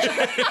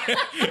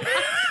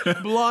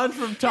 Blonde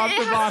from top It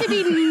to has bottom.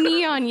 to be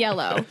neon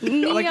yellow.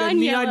 Like a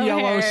neon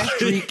yellow hair.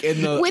 streak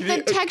in the. With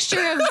the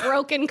texture of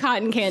broken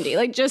cotton candy.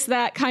 Like just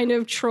that kind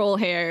of troll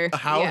hair.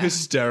 How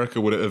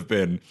hysterical would it have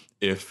been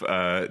if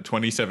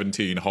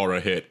 2017 horror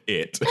hit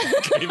It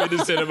came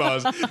into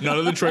cinemas, none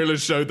of the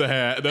trailers showed the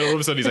hair, and then all of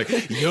a sudden he's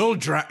like,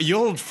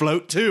 you'll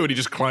float too, and he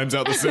just climbs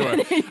out the sewer.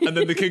 And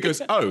then the kid goes,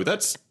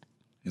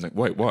 he's like,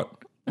 wait, what?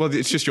 Well,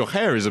 it's just your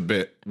hair is a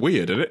bit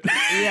weird, isn't it?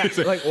 Yeah,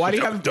 like why do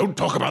you have? Don't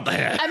talk about the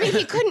hair. I mean,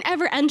 he couldn't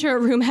ever enter a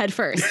room head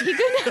first. He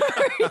could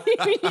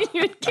never.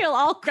 He would kill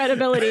all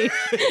credibility.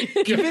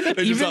 They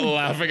just start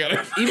laughing at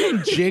him.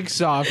 Even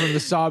Jigsaw from the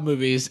Saw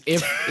movies,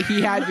 if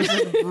he had just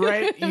this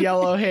bright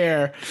yellow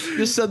hair,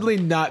 just suddenly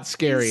not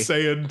scary.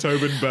 Saiyan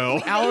Tobin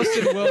Bell.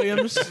 Allison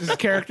Williams'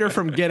 character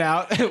from Get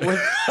Out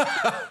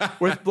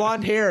with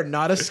blonde hair,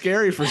 not as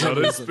scary for some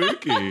Not as reason.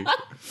 spooky.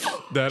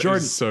 That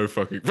Jordan, is so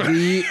fucking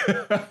funny.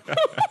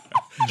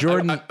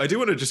 Jordan, I do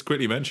want to just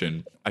quickly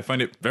mention, I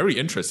find it very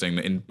interesting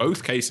that in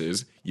both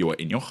cases, you are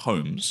in your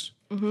homes,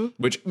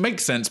 which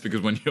makes sense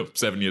because when you're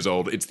 7 years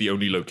old, it's the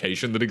only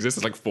location that exists.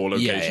 It's like 4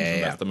 locations,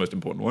 and that's the most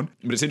important one.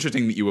 But it's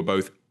interesting that you were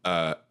both,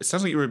 it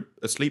sounds like you were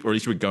asleep, or at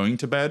least you were going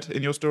to bed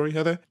in your story,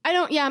 Heather. I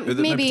don't. Yeah, there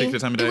no maybe particular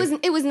time of day?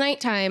 It was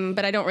nighttime,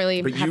 but I don't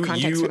really have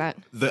context for that.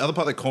 The other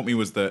part that caught me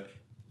was that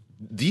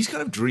these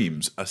kind of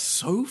dreams are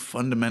so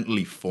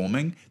fundamentally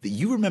forming that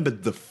you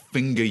remembered the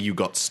finger you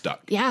got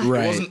stuck. Yeah.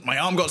 Right. It wasn't my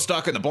arm got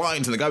stuck in the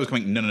blinds and the guy was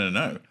coming.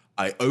 No.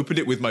 I opened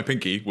it with my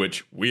pinky,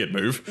 which weird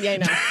move. Yeah, I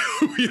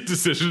know. Weird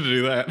decision to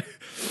do that.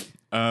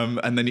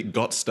 And then it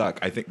got stuck.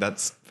 I think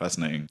that's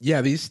fascinating.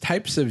 yeah, these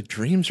types of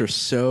dreams are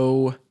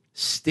so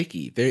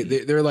sticky.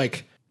 They're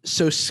like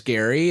so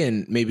scary,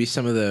 and maybe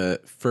some of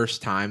the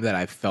first time that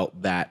I've felt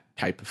that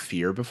type of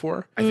fear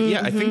before.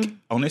 I think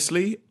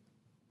honestly,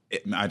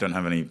 I don't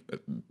have any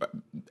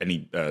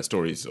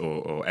stories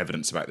or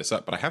evidence to back this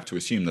up, but I have to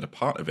assume that a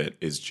part of it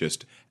is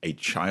just a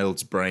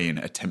child's brain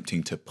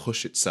attempting to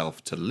push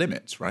itself to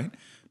limits, right?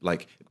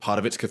 Like part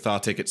of it's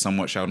cathartic, it's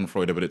somewhat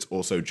Schadenfreude, but it's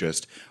also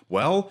just,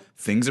 well,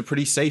 things are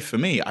pretty safe for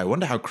me. I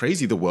wonder how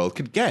crazy the world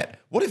could get.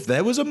 What if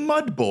there was a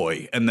mud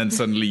boy? And then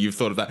suddenly you've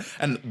thought of that.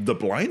 And the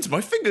blinds,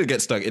 my finger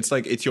gets stuck. It's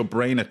like it's your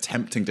brain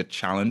attempting to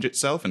challenge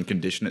itself and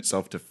condition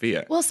itself to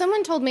fear. Well,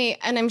 someone told me,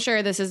 and I'm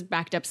sure this is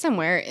backed up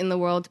somewhere in the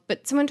world,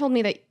 but someone told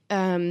me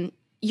that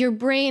your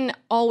brain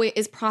always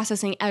is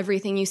processing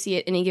everything you see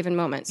at any given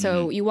moment.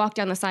 So you walk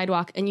down the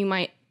sidewalk and you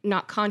might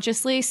not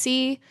consciously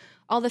see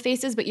all the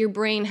faces, but your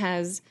brain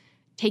has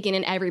taken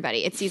in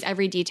everybody. It sees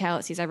every detail.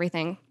 It sees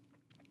everything.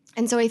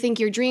 And so I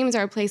think your dreams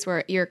are a place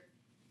where your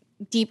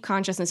deep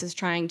consciousness is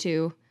trying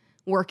to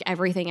work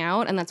everything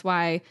out. And that's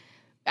why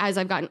as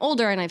I've gotten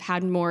older and I've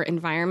had more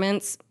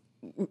environments,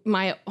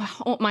 my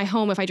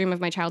home, if I dream of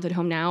my childhood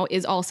home now,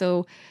 is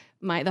also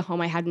the home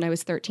I had when I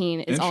was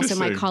 13. It's also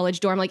my college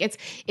dorm. Like it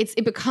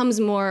becomes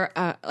more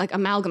like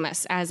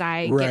amalgamous as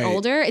I get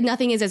older.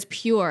 Nothing is as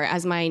pure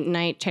as my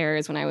night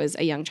terrors when I was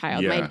a young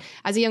child. Yeah.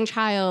 As a young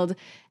child,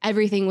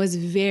 everything was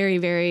very,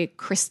 very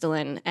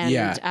crystalline,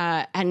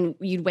 and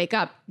you'd wake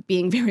up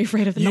being very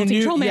afraid of the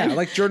melting troll man. Yeah,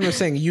 like Jordan was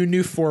saying, you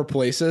knew 4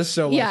 places.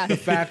 So like the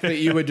fact that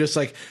you would just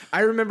like, I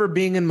remember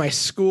being in my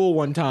school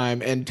one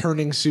time and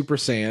turning Super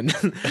Saiyan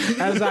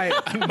as I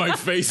And my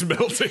face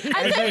melting.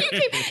 And then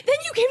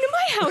you came to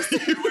my house.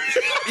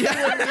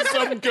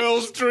 Some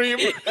girl's dream.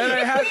 and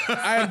I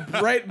had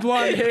bright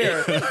blonde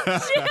hair. Damn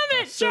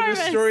it, So Jarvis.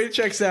 the story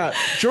checks out.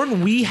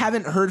 Jordan, we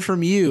haven't heard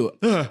from you.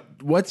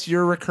 What's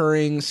your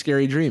recurring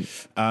scary dream?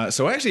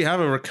 So I actually have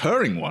a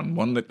recurring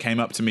one that came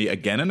up to me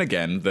again and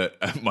again that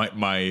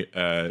my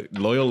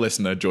loyal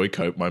listener, Joy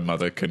Cope, my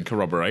mother, can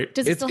corroborate.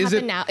 Does it still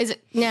happen now? Is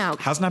it now?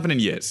 Hasn't happened in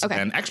years. Okay.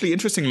 And actually,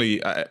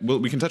 interestingly,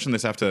 we can touch on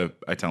this after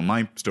I tell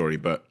my story,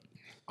 but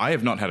I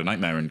have not had a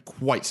nightmare in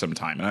quite some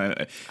time.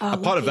 And a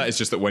part of that is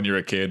just that when you're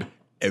a kid,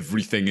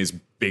 everything is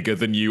bigger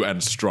than you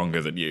and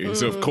stronger than you.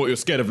 So of course you're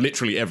scared of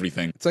literally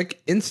everything. It's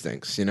like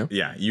instincts, you know?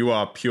 Yeah, you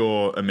are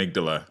pure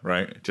amygdala,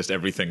 right? Just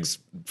everything's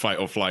fight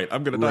or flight.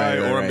 I'm going to die,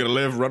 or I'm going to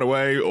live, run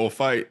away, or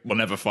fight. Well,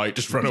 never fight,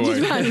 just run away.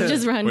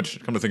 Just run.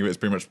 Which, come to think of it, is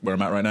pretty much where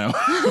I'm at right now.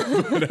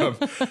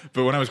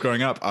 but when I was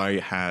growing up, I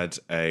had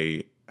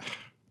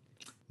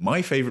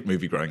my favorite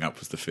movie growing up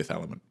was The Fifth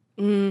Element.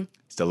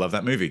 Still love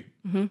that movie.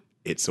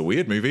 It's a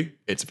weird movie.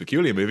 It's a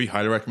peculiar movie.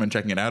 Highly recommend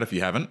checking it out if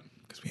you haven't.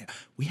 Because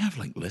we have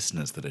like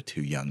listeners that are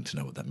too young to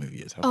know what that movie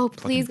is. How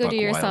Please go do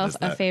fucking wild yourself is a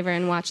that? favor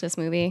and watch this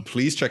movie.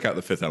 Please check out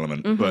The Fifth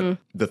Element. But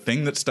the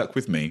thing that stuck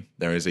with me,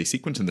 there is a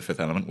sequence in The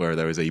Fifth Element where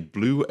there is a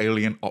blue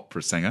alien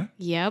opera singer.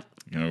 Yep.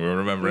 You know, we're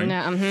remembering.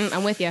 No,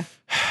 I'm with you.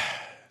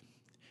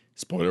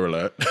 Spoiler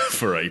alert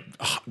for a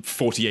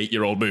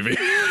 48-year-old movie.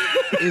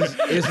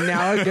 Is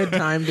now a good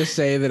time to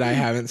say that I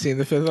haven't seen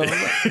The Fifth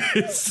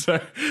Element?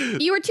 So,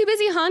 You were too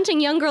busy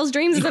haunting young girls'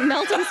 dreams as a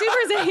melting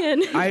Super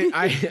Saiyan.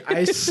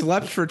 I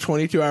slept for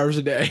 22 hours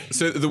a day.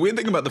 so the weird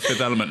thing about The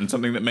Fifth Element, and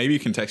something that maybe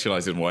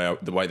contextualizes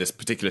why this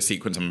particular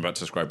sequence I'm about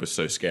to describe was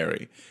so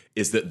scary,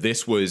 is that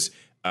this was,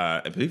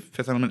 I believe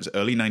Fifth Element is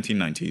early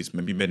 1990s,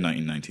 maybe mid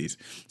 1990s.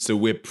 So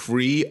we're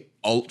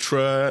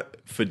pre-ultra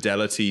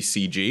fidelity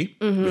CG.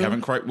 We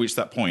haven't quite reached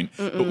that point,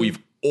 but we've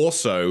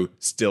also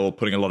still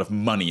putting a lot of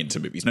money into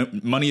movies. No,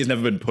 money has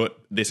never been put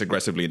this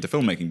aggressively into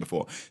filmmaking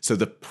before. So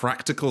the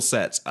practical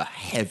sets are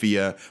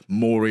heavier,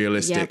 more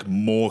realistic,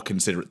 more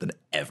considerate than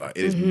ever.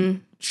 It is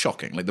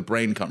shocking. Like the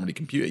brain can't really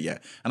compute it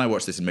yet. And I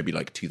watched this in maybe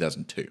like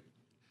 2002.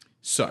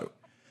 So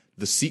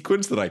the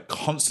sequence that I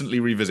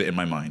constantly revisit in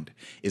my mind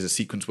is a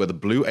sequence where the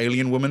blue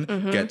alien woman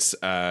gets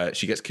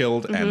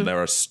killed and there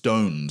are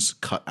stones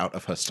cut out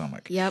of her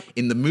stomach. Yep.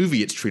 In the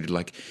movie, it's treated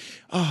like,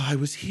 oh, I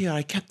was here.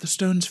 I kept the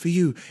stones for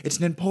you. It's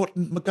an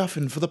important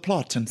MacGuffin for the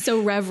plot. And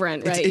So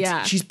reverent, right?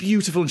 Yeah. she's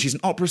beautiful and she's an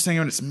opera singer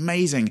and it's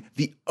amazing.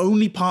 The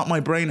only part my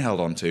brain held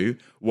onto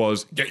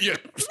was get your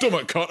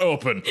stomach cut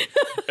open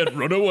and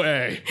run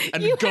away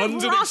and You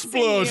guns have and rocks in you.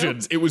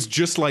 explosions. It was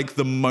just like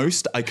the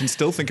most. I can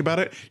still think about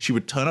it. She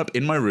would turn up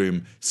in my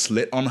room,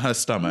 slit on her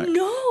stomach.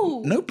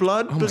 No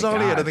blood. Bizarrely,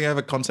 I God. don't think I have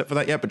a concept for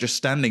that yet. But just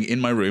standing in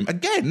my room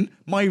again,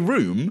 my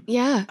room,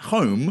 Yeah.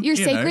 home, Your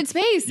you know, sacred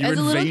space you're as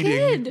a little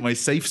invading kid. my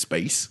safe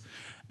space.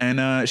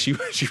 And she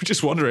would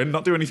just wander in,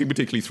 not do anything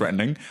particularly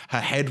threatening. Her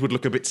head would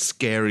look a bit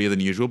scarier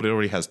than usual, but it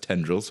already has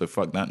tendrils, so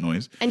fuck that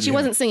noise. And she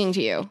wasn't singing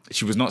to you.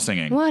 She was not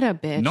singing. What a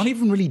bitch. Not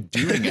even really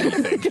doing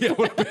anything. Yeah,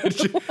 what a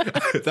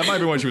bitch. That might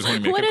be why she was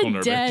haunting me. I What kept calling her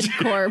a a dead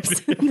bitch. corpse.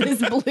 This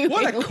blue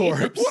What a alien.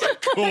 corpse. What a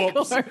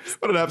corpse.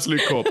 What an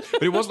absolute corpse.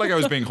 But it wasn't like I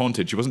was being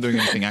haunted. She wasn't doing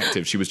anything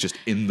active. She was just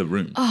in the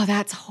room. Oh,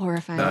 that's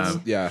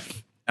horrifying. Yeah.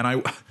 And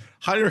I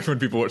highly recommend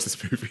people watch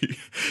this movie.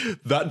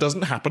 That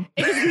doesn't happen.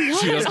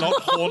 She does not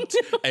haunt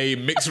a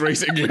mixed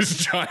race English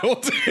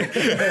child.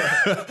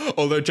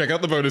 Although check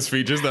out the bonus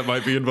features that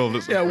might be involved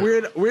as well.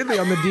 Yeah, weirdly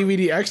on the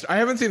DVD extra. I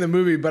haven't seen the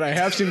movie, but I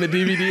have seen the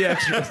DVD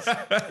extras.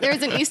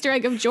 There's an Easter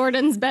egg of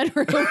Jordan's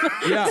bedroom.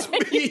 Yeah.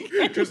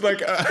 Just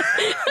like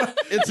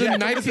It's in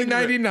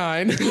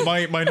 1999.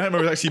 my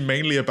nightmare was actually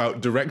mainly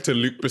about director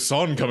Luc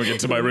Besson coming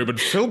into my room and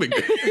filming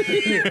me.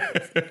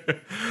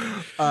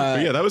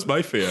 But yeah, that was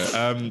my fear.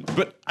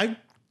 But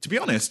to be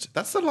honest,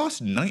 that's the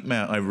last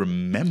nightmare I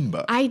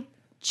remember. I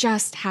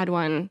just had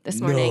one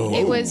this morning.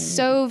 It was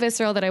so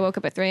visceral that I woke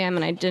up at 3 a.m.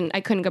 and I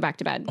couldn't go back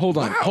to bed. Hold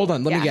on.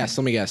 Let me Yeah. guess.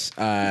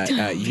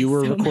 You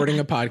were recording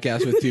a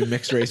podcast with 2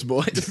 mixed race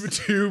boys.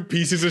 Two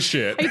pieces of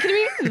shit. Are you kidding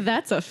me?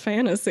 That's a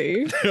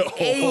fantasy.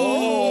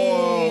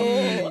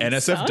 Oh,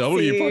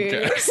 NSFW Saucy.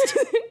 podcast.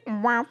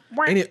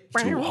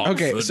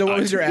 Okay, so what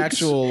was your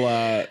actual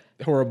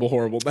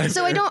horrible nightmare?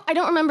 So I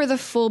don't remember the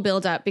full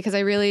build up because I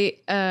really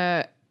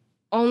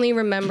only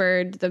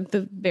remembered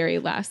the very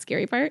last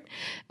scary part.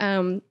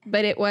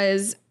 But I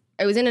was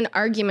in an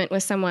argument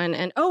with someone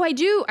and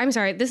I'm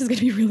sorry, this is going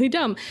to be really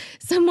dumb.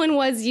 Someone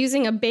was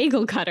using a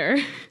bagel cutter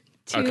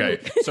Okay,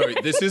 sorry.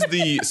 This is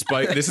the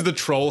This is the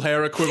troll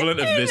hair equivalent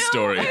of this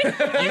story.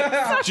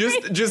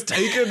 Just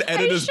take an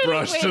editor's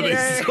brush to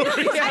this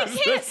story. I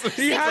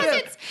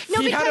can't.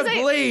 He had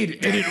a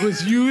blade, and it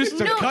was used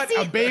to cut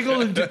a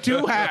bagel into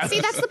two halves. See,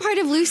 that's the part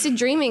of lucid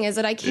dreaming is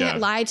that I can't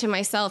lie to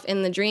myself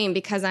in the dream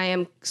because I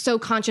am so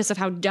conscious of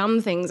how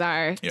dumb things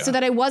are. Yeah. So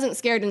that I wasn't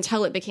scared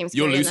until it became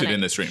scary. You're lucid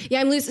in this dream.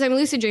 Yeah, I'm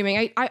lucid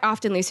dreaming. I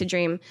often lucid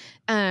dream.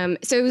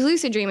 So it was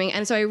lucid dreaming,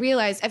 and so I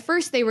realized at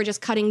first they were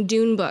just cutting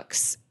Dune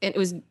books. It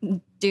was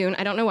Dune.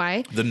 I don't know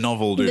why. The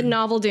novel Dune. The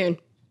novel Dune.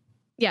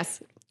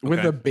 Yes.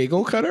 With a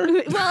bagel cutter?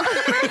 Well,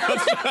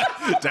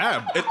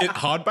 Damn. It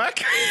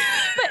hardback?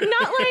 but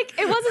not like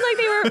it wasn't like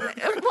they were.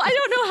 Well, I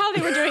don't know how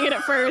they were doing it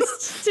at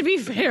first. To be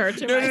fair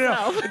to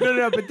myself.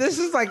 No. But this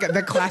is like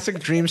the classic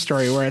dream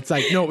story where it's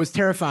like, no, it was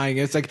terrifying.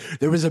 It's like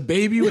there was a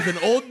baby with an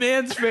old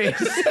man's face.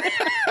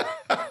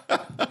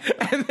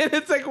 And then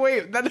it's like,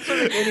 wait, that doesn't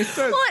make any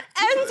sense. Well,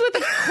 it ends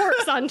with a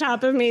corpse on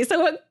top of me,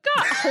 so it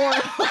got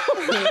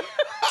horrible.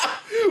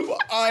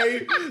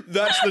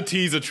 That's the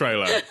teaser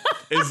trailer.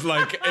 It's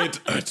like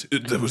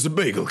there was a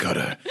bagel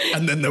cutter,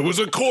 and then there was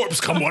a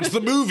corpse. Come watch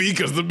the movie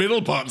because the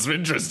middle parts are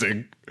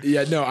interesting.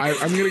 Yeah, no, I'm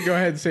gonna go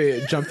ahead and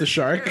say Jump the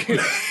Shark.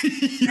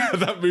 Yeah,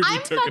 that movie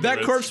took a That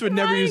risk. corpse would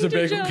never use a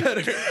Trying to bagel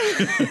jump.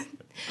 cutter.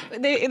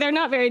 They're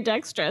not very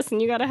dexterous, and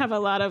you got to have a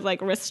lot of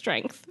like wrist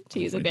strength to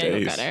use a bagel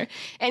days. cutter.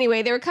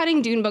 Anyway, they were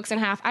cutting Dune books in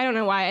half. I don't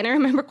know why, and I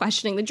remember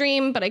questioning the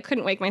dream, but I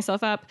couldn't wake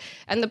myself up.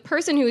 And the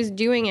person who was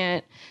doing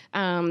it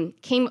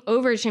came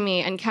over to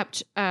me and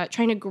kept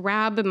trying to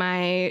grab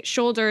my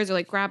shoulders or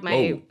like grab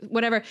my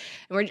whatever.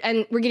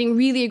 And we're getting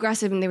really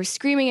aggressive, and they were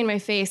screaming in my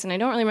face, and I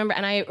don't really remember.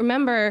 And I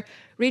remember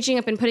reaching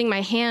up and putting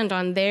my hand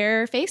on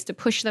their face to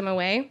push them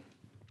away.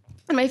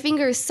 And my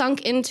fingers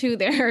sunk into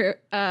their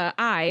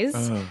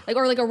eyes, like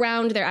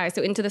around their eyes,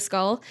 so into the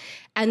skull.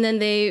 And then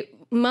they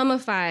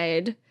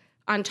mummified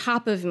on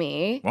top of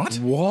me. What?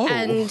 Whoa.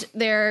 And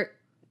their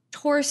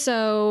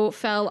torso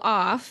fell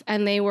off,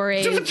 and they were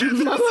a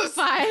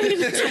mummified.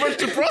 Too much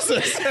to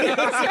process.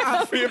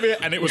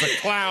 And it was a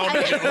clown. And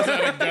it was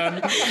a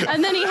gun.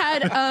 And then he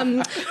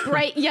had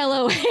bright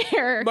yellow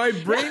hair. My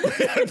brain,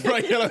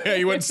 Bright yellow hair.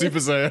 You went Super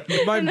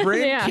Saiyan. my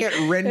brain Yeah,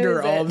 can't render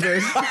that was all of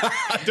this.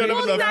 I don't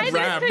have enough neither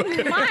RAM.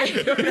 could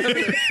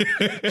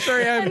mine.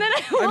 Sorry, I'm then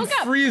I I'm woke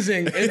up.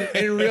 freezing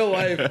in real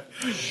life.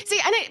 See,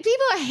 and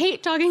people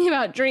hate talking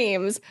about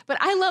dreams, but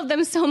I love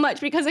them so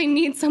much because I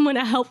need someone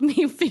to help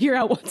me figure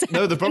out what's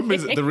No, the problem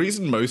is the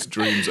reason most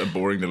dreams are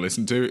boring to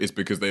listen to is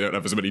because they don't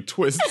have as many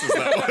twists as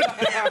that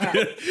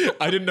one.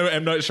 I didn't know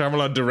M. Night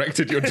Shyamalan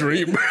directed your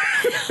dream.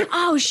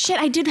 Oh shit,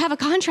 I did have a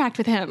contract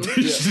with him.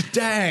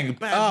 Dang.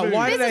 Bad move.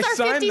 Why This did I is our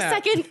sign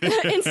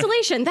 50-second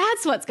installation.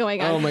 That's what's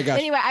going on. Oh my gosh.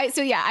 Anyway,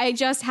 I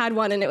just had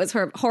one and it was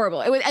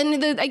horrible. It was,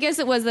 and I guess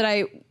it was that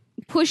I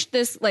pushed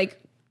this like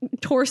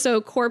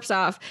torso corpse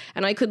off,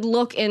 and I could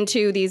look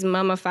into these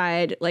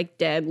mummified, like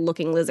dead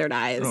looking lizard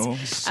eyes.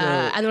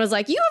 And it was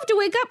like, you have to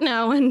wake up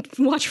now and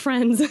watch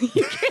Friends.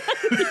 You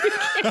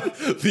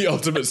can't. The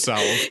ultimate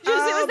salve. It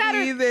was that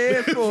I'll be or-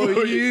 there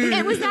for you.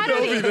 It was that They'll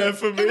or be there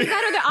for It was me.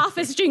 that or the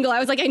Office jingle. I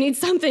was like, I need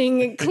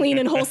something clean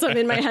and wholesome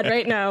in my head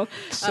right now.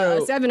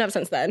 So- So I've been up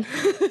since then.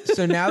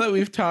 So now that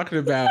we've talked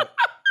about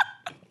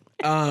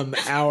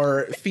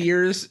our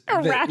fears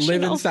that live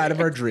Irrational inside of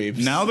our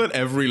dreams, Now that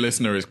every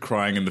listener is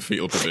crying in the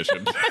fetal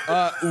position,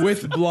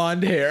 with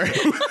blonde hair,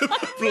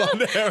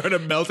 blonde hair and a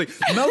melting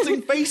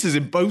faces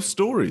in both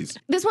stories.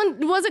 This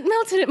one wasn't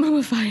melted, it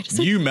mummified.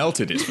 So You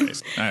melted his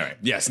face. All right.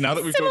 Yes. Now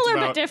that we've similar talked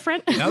about, but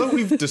different. now that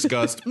we've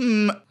discussed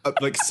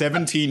like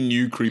 17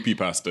 new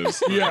creepypastas,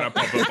 that are gonna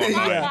pop up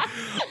online.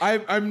 yeah,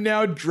 I'm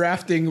now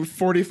drafting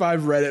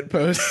 45 Reddit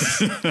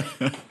posts.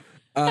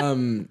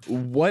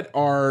 What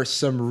are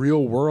some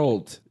real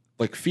world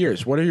like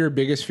fears? What are your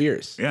biggest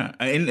fears? Yeah.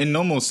 In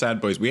normal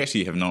Sad Boys, we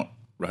actually have not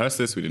rehearsed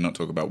this. We did not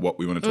talk about what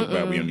we want to talk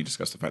about. We only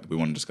discussed the fact that we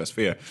want to discuss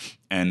fear.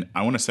 And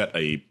I want to set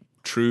a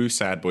true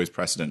Sad Boys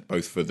precedent,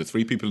 both for the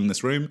three people in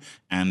this room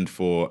and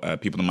for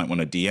people that might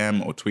want to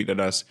DM or tweet at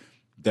us.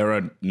 There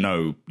are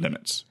no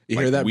limits. You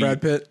hear that,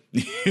 Brad Pitt?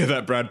 You hear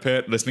that, Brad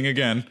Pitt? Listening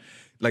again.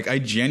 Like, I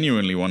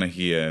genuinely want to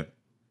hear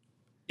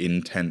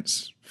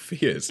intense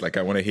fears. Like,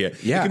 I want to hear.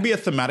 Yeah. It can be a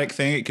thematic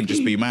thing. It can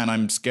just be, man,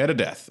 I'm scared of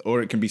death.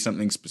 Or it can be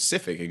something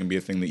specific. It can be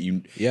a thing that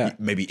you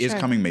maybe is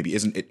coming, maybe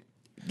isn't.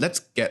 Let's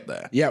get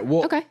there. Yeah,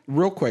 well, Okay.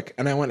 real quick,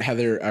 and I want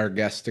Heather, our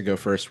guest, to go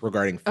first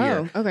regarding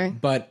fear. Oh, okay.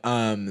 But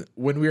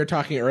when we were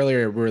talking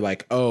earlier, we were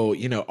like, oh,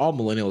 all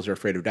millennials are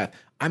afraid of death.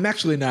 I'm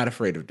actually not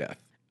afraid of death.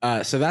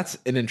 So that's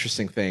an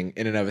interesting thing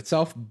in and of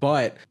itself.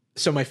 But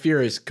so my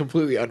fear is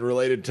completely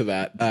unrelated to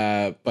that.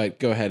 But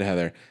go ahead,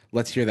 Heather.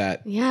 Let's hear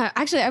that. Yeah,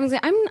 actually,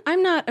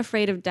 I'm not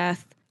afraid of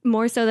death.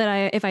 More so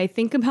that if I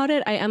think about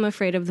it, I am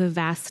afraid of the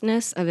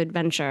vastness of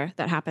adventure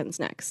that happens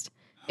next.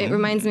 It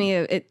reminds me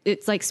of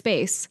it's like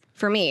space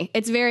for me.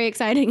 It's very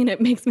exciting, and it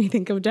makes me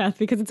think of death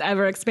because it's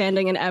ever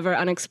expanding and ever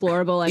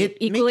unexplorable and It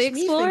equally makes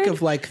me explored. think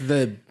of like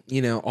the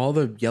all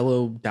the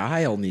yellow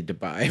dye I'll need to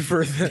buy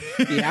for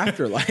the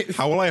afterlife.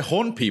 How will I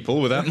haunt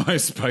people without my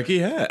spiky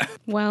hair?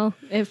 Well,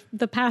 if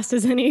the past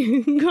is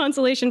any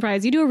consolation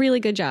prize, you do a really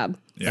good job.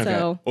 Yeah.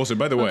 So Also,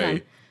 by the well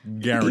way, done.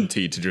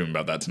 guaranteed to dream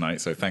about that tonight.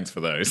 So thanks for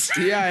those.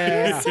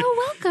 Yeah. So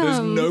welcome. There's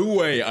no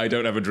way I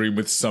don't have a dream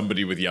with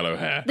somebody with yellow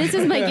hair. This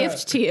is my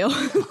gift to you.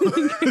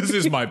 This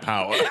is my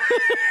power.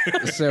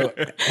 So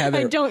I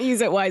Heather, don't use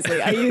it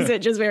wisely. I use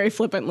it just very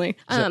flippantly.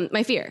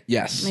 My fear.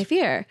 yes. My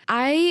fear.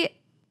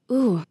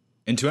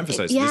 And to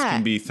emphasize, this Yeah.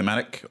 can be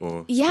thematic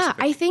or Yeah,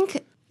 specific. I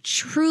think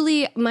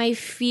truly my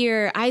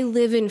fear, I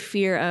live in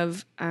fear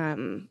of, I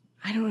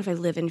don't know if I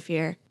live in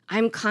fear.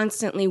 I'm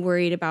constantly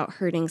worried about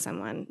hurting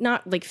someone.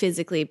 Not like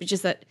physically, but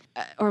just that,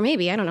 or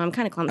maybe, I don't know, I'm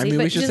kind of clumsy. I mean,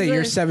 but we should just say the-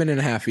 you're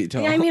 7.5 feet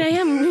tall. I mean, I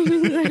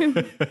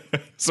am.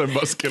 so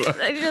muscular.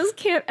 I just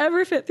can't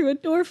ever fit through a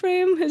door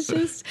frame. It's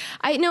just,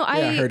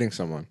 hurting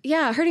someone.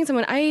 Yeah, hurting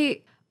someone.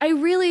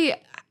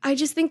 I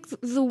just think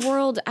the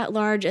world at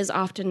large is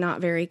often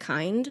not very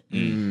kind,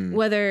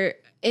 whether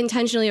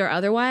intentionally or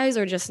otherwise,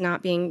 or just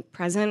not being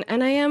present.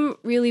 And I am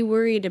really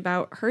worried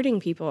about hurting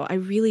people.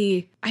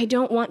 I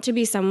don't want to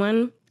be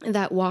someone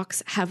that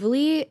walks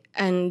heavily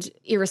and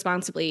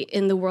irresponsibly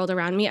in the world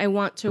around me. I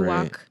want to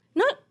walk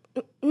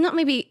not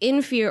maybe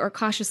in fear or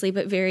cautiously,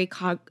 but very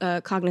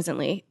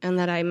cognizantly, and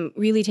that I'm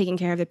really taking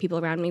care of the people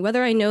around me,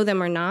 whether I know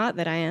them or not,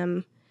 that I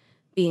am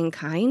being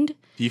kind.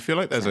 Do you feel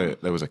like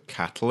there was a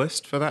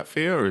catalyst for that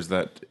fear, or is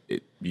that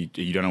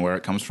you don't know where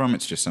it comes from?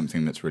 It's just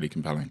something that's really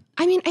compelling.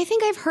 I mean, I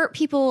think I've hurt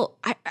people.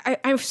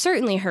 I've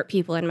certainly hurt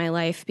people in my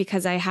life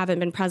because I haven't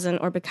been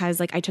present, or because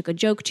like I took a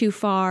joke too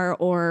far,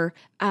 or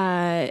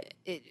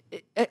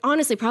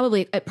honestly,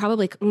 probably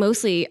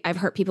mostly I've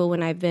hurt people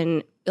when I've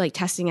been like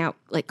testing out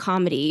like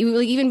comedy,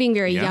 like even being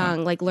very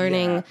young, like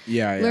learning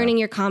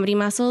your comedy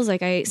muscles.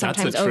 Like I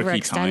sometimes That's a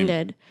tricky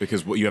overextended time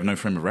because you have no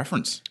frame of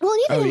reference. Well,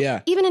 and even,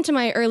 yeah. even into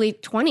my early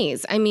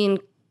 20s, I mean,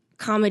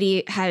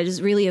 comedy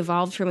has really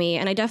evolved for me,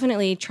 and I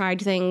definitely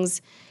tried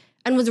things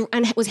and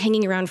was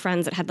hanging around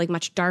friends that had like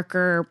much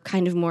darker,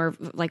 kind of more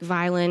like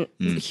violent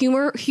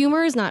humor.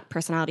 Humor is not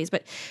personalities,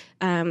 but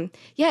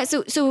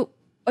So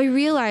I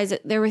realized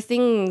that there were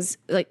things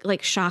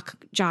like shock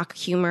jock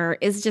humor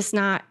is just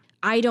not.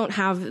 I don't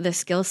have the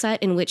skill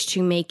set in which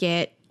to make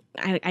it,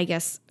 I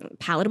guess,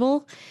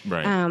 palatable.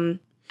 Right.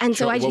 And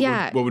so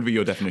what would be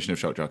your definition of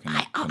shock jock?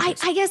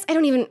 I guess I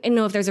don't even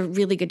know if there's a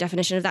really good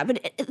definition of that, but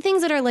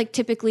things that are like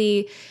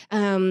typically,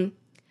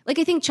 like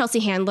I think Chelsea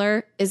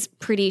Handler is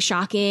pretty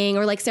shocking,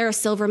 or like Sarah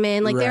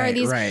Silverman. Like there are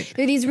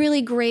these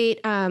really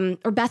great,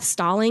 or Beth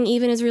Stalling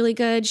even is really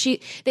good.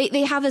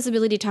 They have this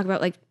ability to talk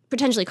about like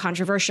potentially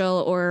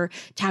controversial or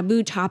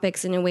taboo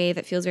topics in a way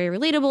that feels very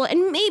relatable,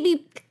 and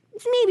maybe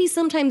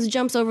sometimes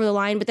jumps over the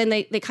line, but then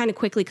they kind of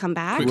quickly come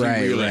back.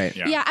 Right.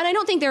 Yeah, and I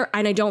don't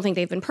think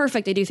they've been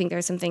perfect. I do think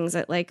there's some things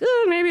that like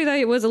maybe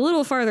that was a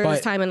little farther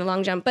this time in the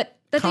long jump, but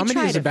that comedy they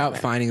tried is about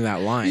finding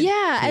that line.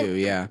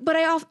 Yeah, But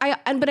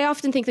I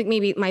often think that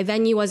maybe my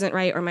venue wasn't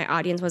right or my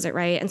audience wasn't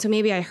right, and so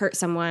maybe I hurt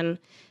someone,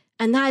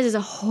 and that is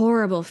a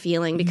horrible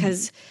feeling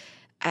because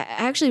I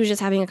actually was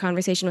just having a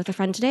conversation with a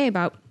friend today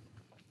about,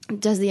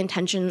 does the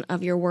intention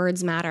of your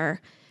words matter?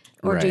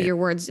 Or do your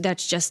words,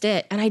 that's just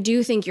it. And I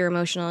do think your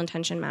emotional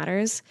intention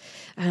matters.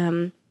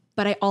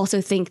 But I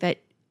also think that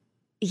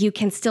you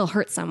can still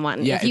hurt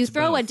someone. Yeah, if you it's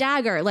throw a both.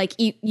 dagger, like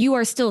you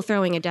are still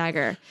throwing a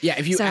dagger. Yeah,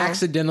 if you So-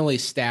 accidentally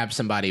stab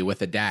somebody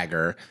with a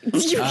dagger, You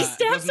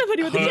stab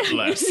somebody with a hurt dagger.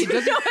 less. it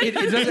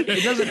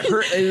doesn't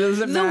hurt. It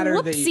doesn't The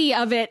matter that you,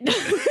 whoopsie of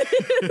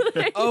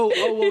it. oh,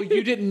 well,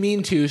 you didn't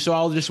mean to, so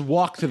I'll just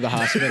walk to the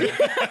hospital.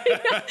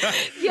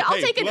 Yeah, I'll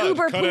Hey, take an blood,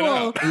 Uber cut it pool.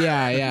 out.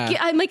 Yeah.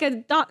 I make a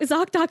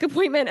ZocDoc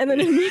appointment and then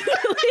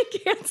immediately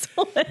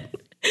cancel it.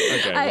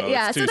 Okay,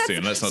 well, it's too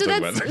soon. Let's not talk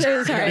about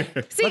this. Sorry.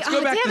 See, Let's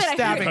go back to damn it, I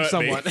stabbing hurt me.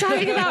 someone.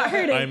 talking about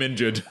hurting. I'm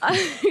injured.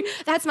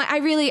 That's my,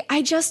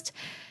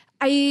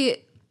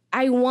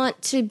 I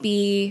want to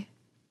be,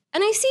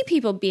 and I see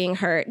people being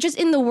hurt just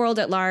in the world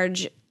at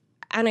large.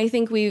 And I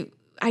think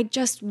I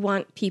just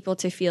want people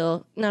to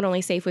feel not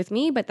only safe with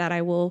me, but that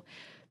I will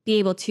be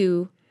able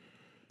to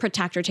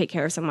protect or take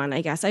care of someone,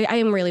 I guess. I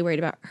am really worried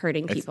about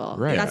hurting people.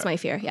 right. That's my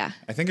fear. Yeah.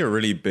 I think a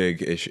really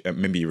big issue,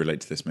 maybe you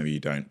relate to this, maybe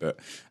you don't, but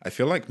I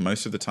feel like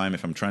most of the time,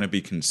 if I'm trying to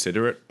be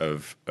considerate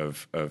of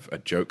a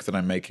joke that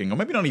I'm making, or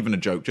maybe not even a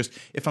joke, just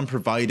if I'm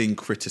providing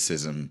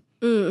criticism,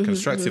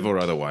 constructive or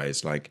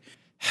otherwise, like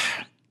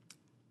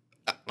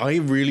I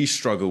really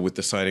struggle with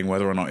deciding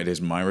whether or not it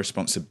is my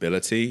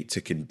responsibility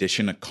to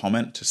condition a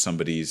comment to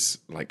somebody's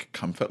like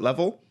comfort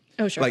level.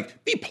 Oh, sure.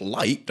 Like, be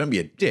polite. Don't be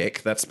a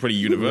dick. That's pretty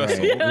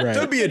universal. Right.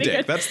 Don't be a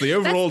dick. That's the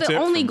overall That's the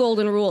tip. only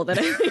golden rule that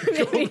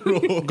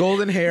I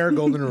Golden hair,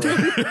 golden rule.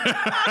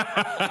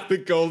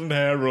 The golden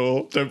hair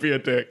rule. Don't be a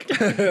dick.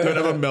 Don't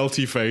have a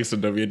melty face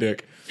and don't be a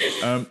dick.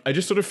 I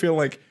just sort of feel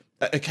like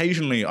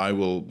occasionally I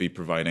will be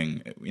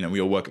providing, we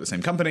all work at the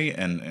same company,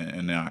 and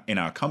in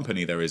our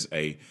company there is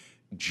a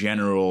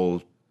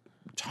general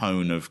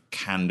tone of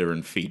candor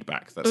and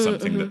feedback. That's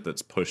something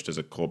that's pushed as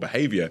a core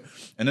behavior.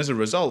 And as a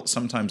result,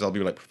 sometimes I'll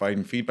be like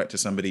providing feedback to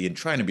somebody and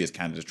trying to be as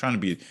candid, as trying to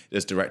be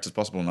as direct as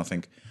possible. And I'll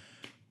think,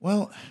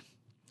 well,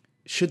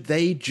 should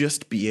they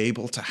just be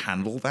able to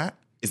handle that?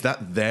 Is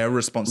that their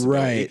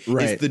responsibility?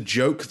 Right. Is the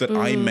joke that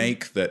I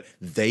make that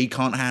they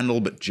can't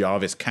handle but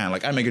Jarvis can?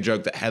 Like I make a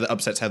joke that Heather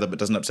upsets Heather but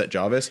doesn't upset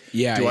Jarvis.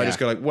 Yeah, Do I yeah. just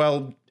go like,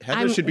 well,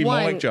 Heather should be more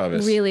like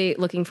Jarvis? Really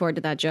looking forward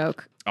to that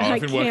joke. Oh,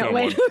 I've been working on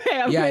one.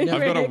 Yeah, I know.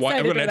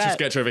 I've got an extra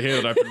sketch over here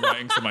that I've been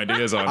writing some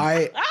ideas on.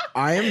 I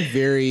am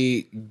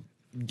very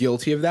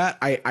guilty of that.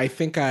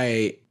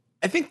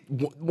 I think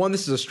one,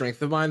 this is a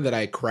strength of mine that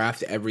I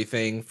craft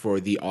everything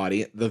for the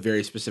audience, the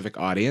very specific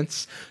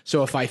audience.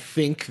 So if I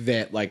think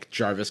that like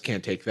Jarvis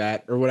can't take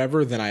that or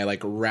whatever, then I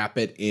like wrap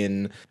it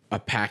in a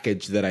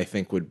package that I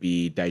think would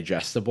be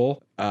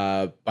digestible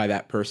by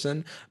that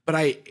person.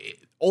 But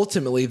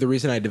ultimately the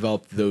reason I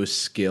developed those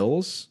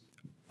skills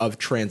of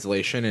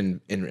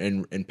translation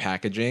and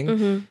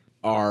packaging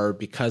are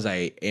because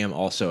I am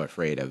also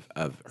afraid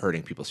of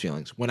hurting people's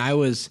feelings. When I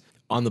was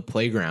on the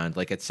playground,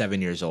 like at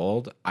 7 years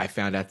old, I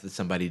found out that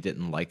somebody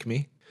didn't like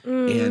me.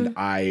 And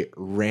I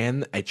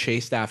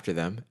chased after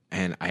them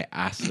and I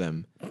asked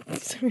them,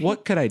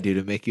 what could I do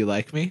to make you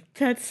like me?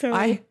 That's so...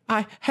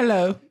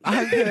 Hello,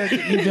 I've heard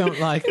that you don't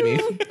like me.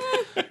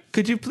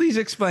 Could you please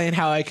explain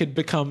how I could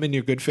become in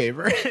your good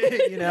favor?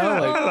 You know,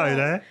 like, Hello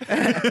there.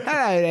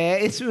 hello there,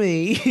 it's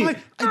me.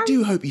 I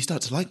do hope you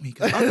start to like me,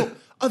 because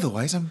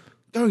otherwise I'm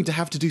going to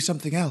have to do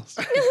something else.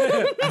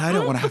 And I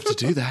don't want to have to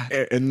do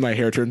that. And my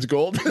hair turns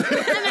gold. And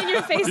then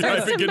your face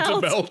starts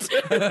to melt.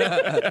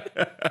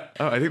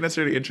 Oh, I think that's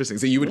really interesting.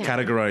 So you would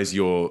categorize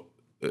your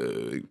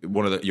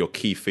your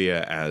key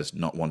fear as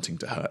not wanting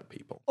to hurt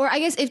people. Or I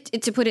guess if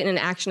to put it in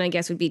action, I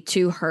guess would be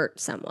to hurt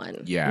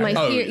someone. Yeah. My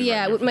Oh, fear,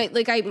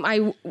 right.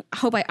 I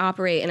hope I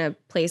operate in a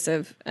place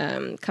of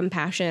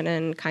compassion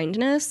and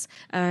kindness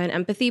and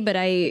empathy. But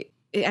my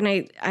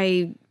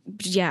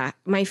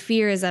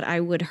fear is that I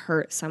would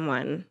hurt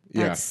someone.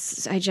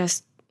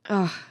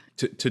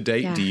 To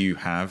date, Yeah. do you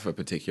have a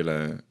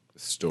particular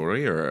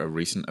story or a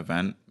recent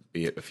event,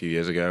 be it a few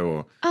years ago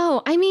or?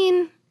 Oh, I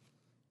mean,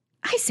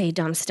 I say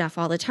dumb stuff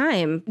all the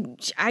time.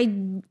 It's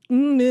happening.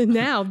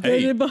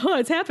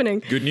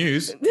 Good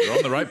news, you're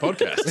on the right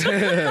podcast.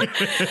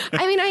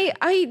 I mean,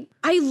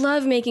 I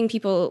love making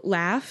people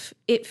laugh.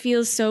 It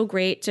feels so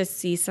great to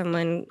see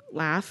someone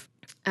laugh.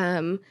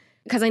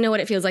 Because I know what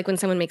it feels like when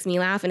someone makes me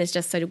laugh, and it's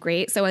just so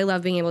great. So I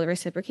love being able to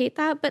reciprocate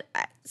that. But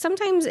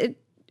sometimes it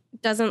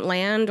doesn't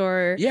land,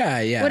 or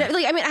whatever.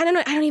 Like, I mean, I don't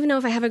know. I don't even know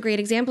if I have a great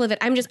example of it.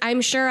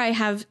 I'm sure I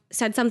have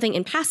said something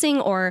in passing,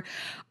 or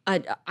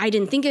I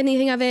didn't think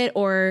anything of it,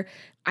 or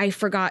I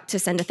forgot to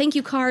send a thank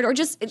you card, or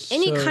just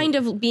any kind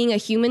of being a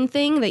human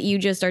thing that you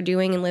just are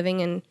doing and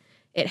living, and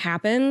it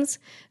happens.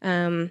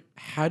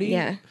 How do you?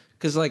 Yeah.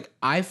 Because like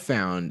I've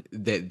found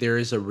that there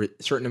is a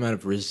certain amount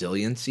of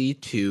resiliency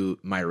to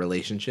my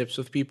relationships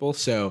with people.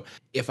 So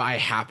if I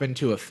happen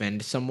to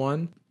offend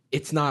someone,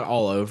 it's not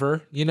all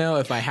over. You know,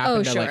 if I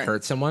happen to like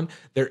hurt someone,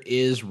 there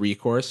is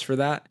recourse for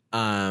that.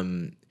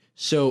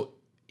 So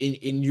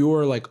in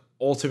your like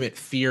ultimate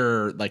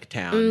fear like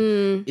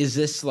town, is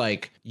this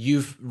like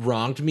you've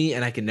wronged me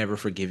and I can never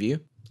forgive you,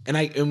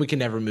 and we can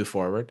never move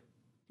forward?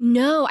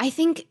 No, I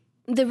think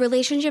the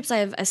relationships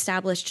I've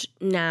established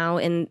now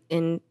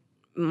in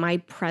my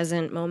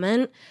present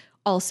moment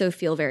also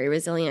feel very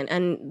resilient,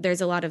 and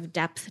there's a lot of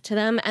depth to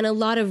them and a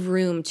lot of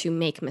room to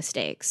make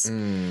mistakes,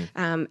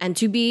 and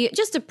to be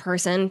just a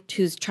person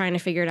who's trying to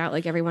figure it out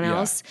like everyone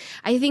else.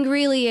 I think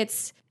really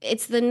it's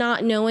the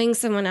not knowing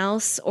someone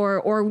else,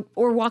 or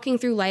walking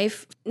through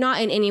life not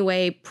in any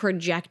way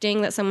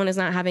projecting that someone is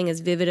not having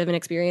as vivid of an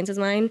experience as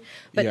mine,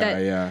 but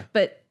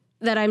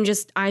that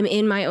I'm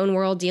in my own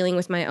world dealing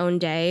with my own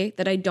day,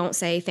 that I don't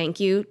say thank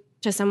you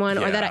to someone,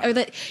 or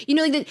that you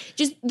know, like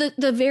just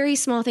the very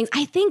small things.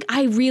 I think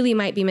I really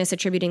might be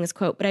misattributing this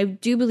quote, but I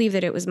do believe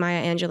that it was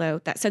Maya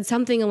Angelou that said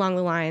something along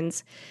the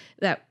lines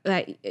that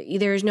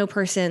there is no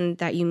person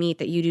that you meet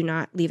that you do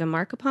not leave a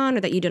mark upon,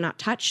 or that you do not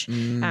touch.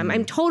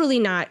 I'm totally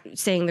not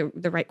saying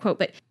the right quote,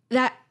 but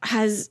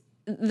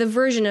the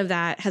version of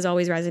that has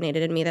always resonated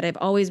in me, that I've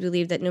always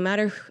believed that no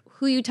matter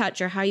who you touch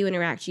or how you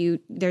interact,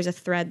 there's a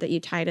thread that you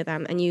tie to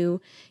them, and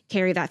you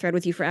carry that thread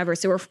with you forever.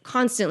 So we're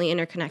constantly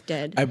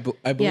interconnected. I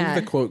believe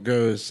the quote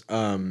goes,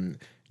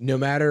 no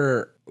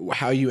matter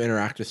how you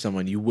interact with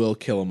someone, you will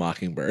kill a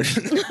mockingbird.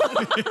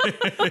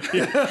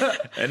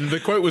 And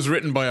the quote was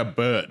written by a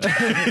bird,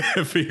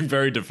 being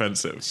very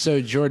defensive.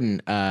 So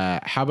Jordan,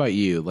 how about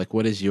you? Like,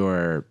 what is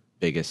your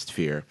biggest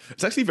fear?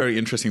 It's actually very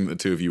interesting that the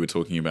two of you were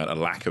talking about a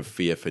lack of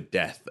fear for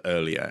death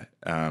earlier,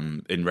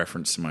 in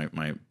reference to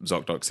my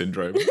ZocDoc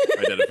syndrome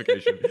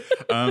identification,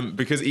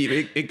 because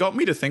it got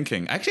me to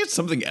thinking. Actually, it's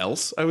something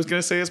else I was going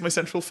to say as my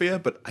central fear,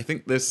 but I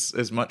think this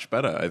is much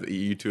better.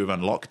 You two have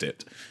unlocked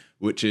it,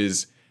 which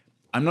is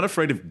I'm not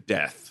afraid of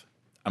death.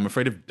 I'm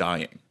afraid of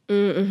dying.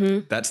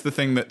 Mm-hmm. That's the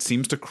thing that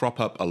seems to crop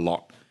up a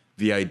lot.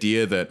 The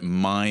idea that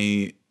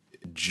my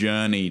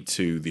journey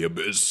to the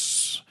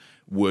abyss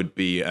would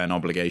be an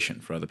obligation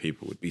for other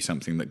people, would be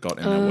something that got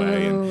in their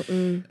way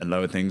and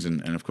lowered things.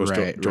 And of course,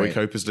 Joy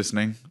Cope is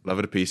listening. Love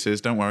her to pieces.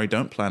 Don't worry.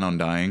 Don't plan on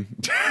dying.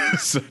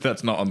 So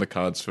that's not on the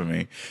cards for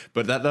me.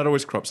 But that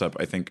always crops up.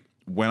 I think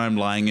when I'm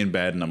lying in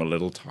bed and I'm a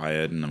little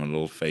tired and I'm a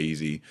little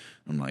phasey,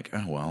 I'm like,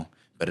 oh, well,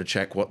 better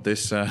check what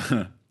this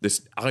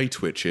this eye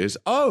twitch is.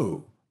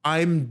 Oh,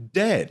 I'm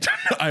dead.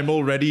 I'm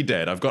already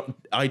dead. I've got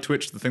eye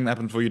twitch, the thing that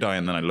happens before you die,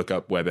 and then I look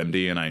up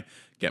WebMD and I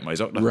get my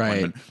doctor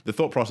appointment. The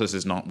thought process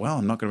is not, well,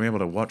 I'm not going to be able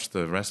to watch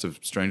the rest of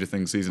Stranger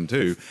Things season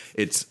 2.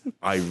 It's,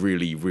 I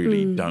really,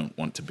 really don't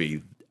want to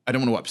be, I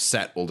don't want to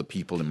upset all the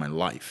people in my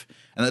life.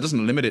 And that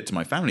doesn't limit it to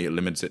my family. It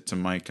limits it to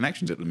my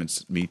connections. It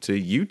limits me to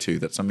you two.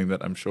 That's something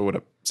that I'm sure would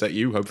upset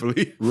you,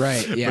 hopefully.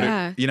 Right,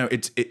 yeah.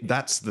 But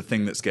that's the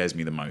thing that scares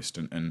me the most.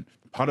 And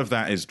part of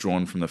that is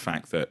drawn from the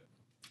fact that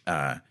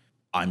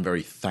I'm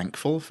very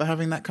thankful for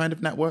having that kind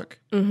of network.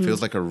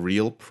 Feels like a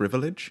real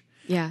privilege.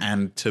 Yeah.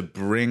 And to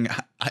bring,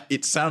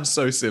 it sounds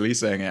so silly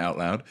saying it out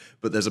loud,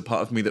 but there's a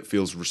part of me that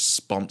feels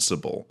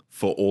responsible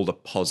for all the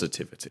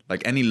positivity.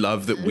 Like any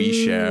love that we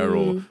share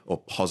or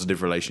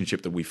positive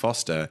relationship that we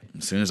foster,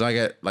 as soon as I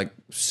get like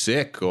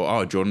sick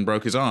or, Jordan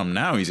broke his arm,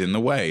 now he's in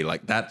the way.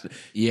 Like that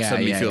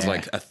suddenly feels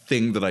like a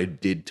thing that I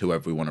did to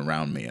everyone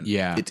around me. And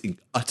it's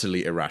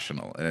utterly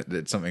irrational. And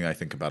it's something I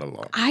think about a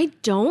lot. I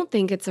don't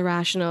think it's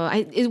irrational.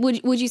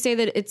 Would you say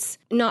that it's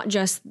not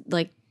just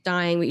like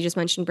dying, what you just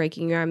mentioned,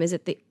 breaking your arm? Is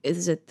it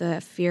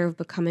the fear of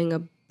becoming a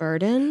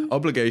burden?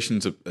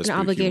 Obligations a an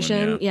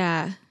obligation?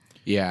 Yeah.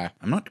 Yeah.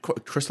 I'm not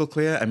quite crystal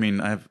clear. I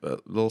mean, I have a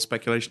little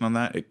speculation on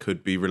that. It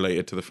could be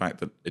related to the fact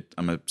that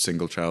I'm a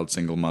single child,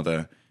 single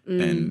mother.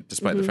 And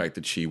despite the fact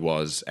that she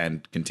was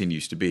and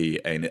continues to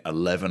be an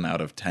 11 out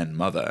of 10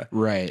 mother.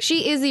 Right.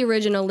 She is the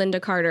original Linda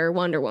Carter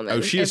Wonder Woman.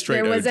 Oh, she is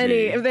straight OG.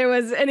 If there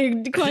was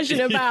any question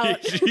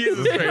about. She is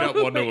a straight up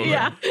Wonder Woman.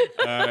 Yeah.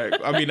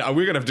 I mean,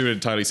 we're going to have to do an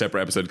entirely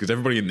separate episode because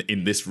everybody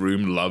in this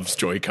room loves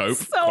Joy Cope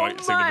quite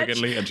much.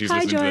 significantly. And she's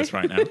Hi, listening Joy. to this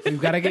right now.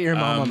 You've got to get your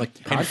mom on the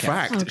podcast. In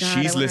fact, Oh, God, she's I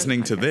wanna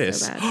listening to podcast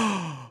this. so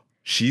bad.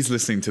 She's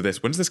listening to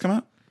this. When does this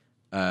come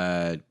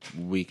out?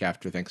 Week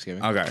after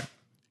Thanksgiving. Okay.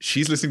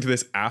 She's listening to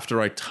this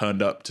after I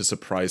turned up to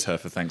surprise her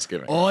for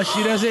Thanksgiving. Oh,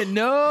 she doesn't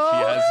know. She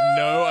has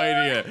no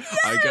idea.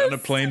 I get on a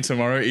plane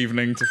tomorrow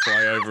evening to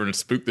fly over and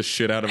spook the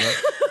shit out of her.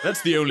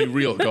 That's the only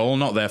real goal,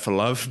 not there for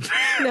love.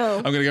 No.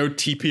 I'm going to go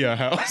TP her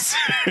house.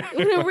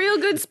 A real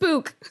good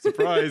spook.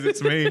 Surprise,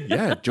 it's me.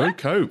 Yeah, Joy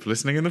Cope,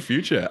 listening in the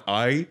future.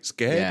 I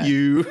scared Yeah.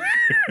 you.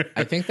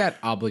 I think that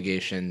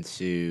obligation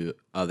to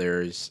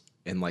others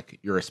and like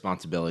your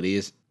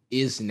responsibilities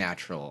is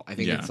natural. I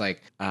think it's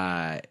like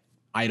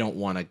I don't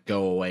want to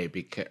go away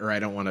because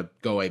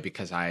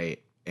I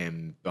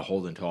am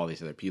beholden to all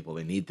these other people.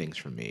 They need things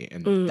from me,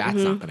 and that's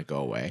not going to go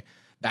away.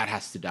 That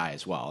has to die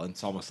as well. And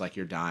it's almost like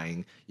you're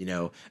dying,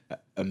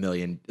 a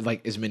million,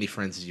 like as many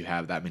friends as you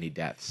have, that many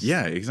deaths.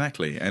 Yeah,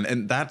 exactly.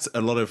 And that's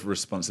a lot of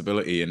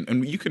responsibility.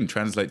 And you can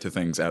translate to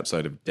things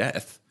outside of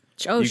death.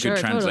 Oh, you sure, could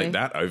translate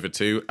totally. that over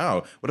to,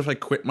 what if I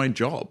quit my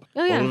job?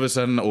 Oh, yeah. All of a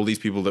sudden, all these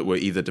people that were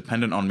either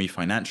dependent on me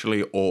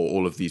financially or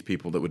all of these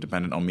people that were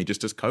dependent on me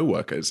just as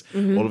co-workers,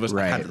 all of us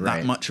had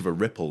that much of a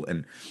ripple.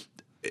 And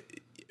I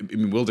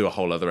mean, we'll do a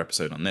whole other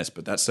episode on this,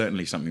 but that's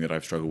certainly something that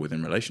I've struggled with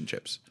in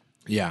relationships.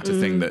 Yeah. The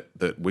thing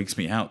that wigs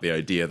me out, the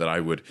idea that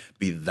I would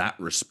be that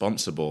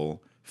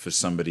responsible for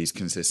somebody's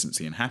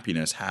consistency and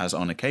happiness has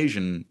on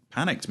occasion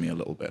panicked me a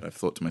little bit. I've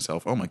thought to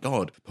myself, oh my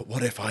God, but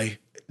what if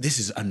this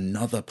is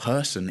another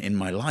person in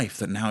my life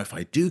that now if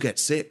I do get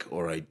sick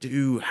or I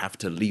do have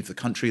to leave the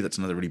country, that's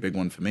another really big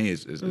one for me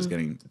is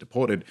getting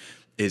deported,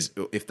 is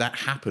if that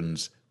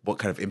happens, what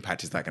kind of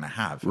impact is that going to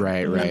have?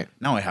 Right.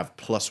 Now I have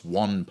plus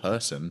one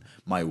person.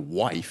 My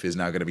wife is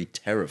now going to be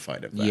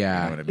terrified of that.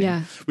 Yeah. You know what I mean?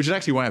 Yeah. Which is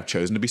actually why I've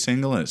chosen to be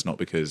single, and it's not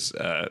because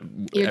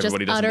You're just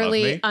everybody doesn't love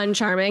utterly me.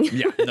 uncharming.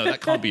 Yeah, no,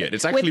 that can't be it.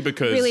 It's actually With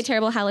because really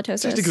terrible halitosis.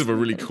 it's actually because of a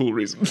really cool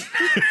reason.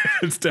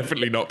 It's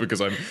definitely not because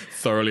I'm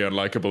thoroughly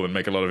unlikable and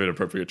make a lot of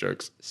inappropriate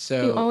jokes. You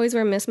So always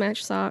wear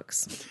mismatched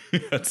socks.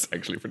 That's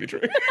actually pretty true.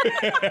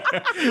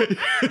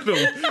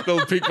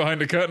 Little peek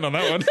behind the curtain on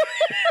that one.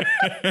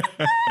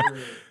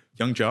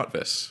 Young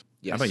Jarvis.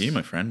 Yes. How about you,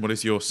 my friend? What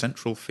is your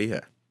central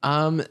fear?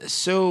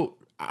 So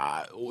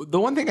the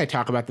one thing I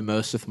talk about the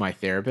most with my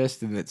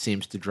therapist, and that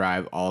seems to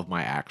drive all of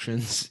my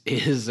actions,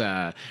 is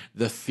the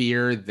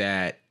fear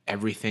that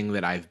everything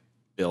that I've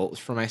built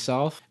for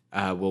myself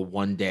will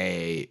one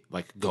day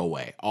like go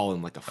away, all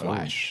in like a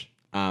flash.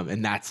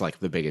 And that's like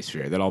the biggest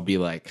fear, that I'll be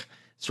like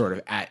sort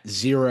of at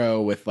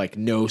zero with like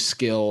no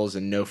skills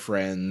and no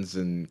friends,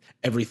 and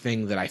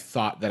everything that I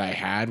thought that I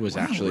had was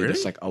actually really?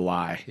 just like a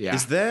lie. Yeah.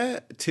 Is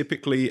there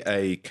typically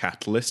a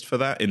catalyst for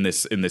that in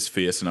this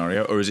fear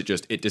scenario, or is it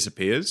just it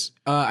disappears?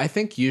 I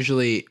think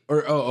usually,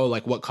 or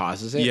like what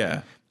causes it?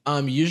 Yeah.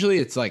 Usually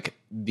it's like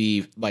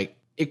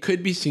it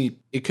could be seen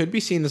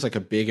as like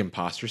a big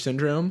imposter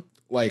syndrome.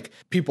 Like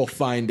people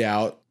find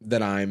out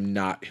that I'm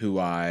not who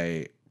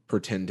I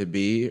pretend to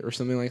be or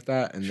something like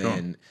that,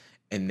 and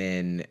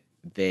then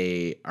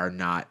they are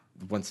not,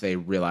 once they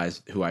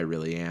realize who I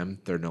really am,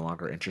 they're no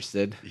longer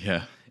interested.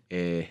 Yeah.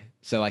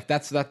 So like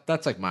that's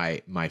like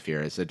my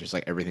fear is that just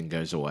like everything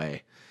goes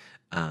away.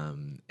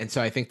 And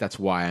so I think that's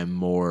why I'm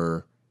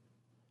more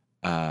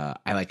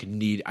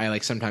I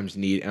sometimes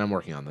need, and I'm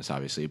working on this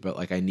obviously, but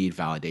like I need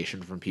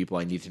validation from people.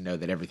 I need to know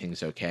that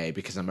everything's okay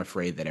because I'm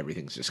afraid that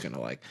everything's just going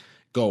to like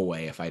go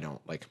away if I don't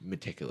like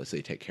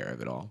meticulously take care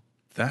of it all.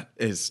 That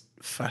is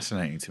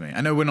fascinating to me.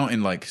 I know we're not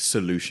in like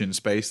solution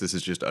space. This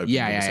is just open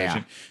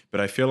conversation.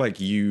 But I feel like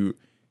the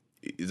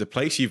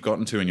place you've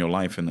gotten to in your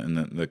life and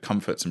the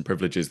comforts and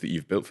privileges that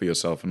you've built for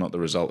yourself are not the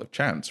result of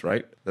chance,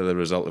 right? They're the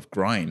result of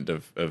grind,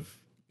 of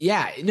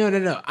Yeah,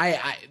 no.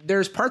 I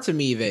there's parts of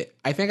me that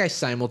I think I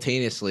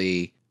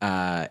simultaneously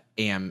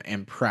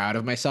am proud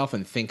of myself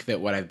and think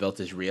that what I've built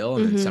is real.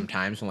 And then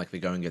sometimes when like the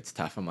going gets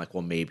tough, I'm like,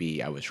 well,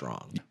 maybe I was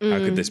wrong. how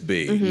could this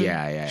be?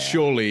 Yeah.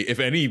 Surely, if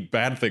any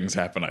bad things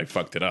happen, I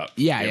fucked it up.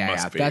 Yeah, It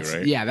must be, that's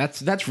right?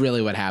 that's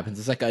really what happens.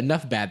 It's like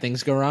enough bad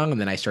things go wrong,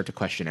 and then I start to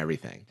question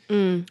everything.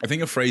 I think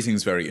your phrasing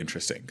is very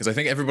interesting because I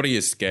think everybody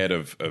is scared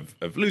of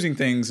losing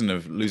things and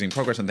of losing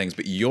progress on things.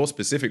 But your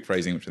specific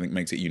phrasing, which I think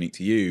makes it unique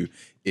to you,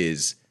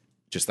 is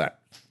just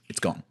that it's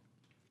gone.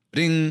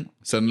 Ding!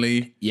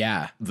 Suddenly,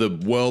 Yeah.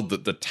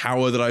 the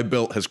tower that I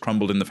built has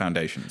crumbled in the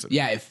foundations.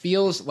 Yeah, it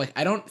feels like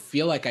I don't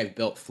feel like I've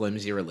built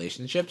flimsy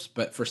relationships,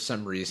 but for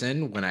some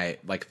reason, when I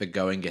like the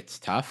going gets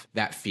tough,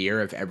 that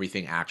fear of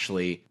everything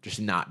actually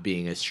just not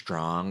being as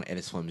strong and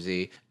as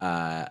flimsy,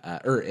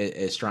 or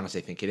as strong as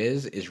I think it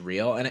is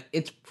real, and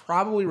it's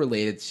probably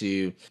related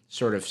to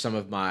sort of some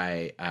of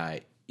my,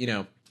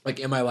 like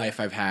in my life,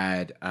 I've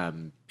had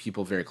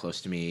people very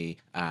close to me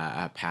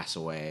pass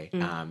away,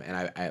 and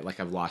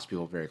I've lost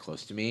people very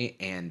close to me,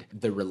 and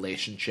the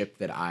relationship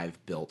that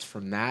I've built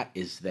from that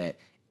is that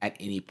at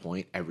any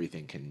point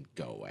everything can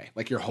go away.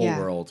 Like your whole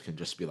world can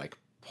just be like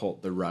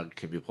the rug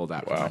can be pulled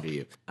out from under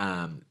you.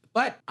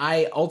 But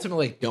I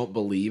ultimately don't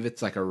believe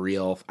it's like a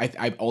real.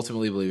 I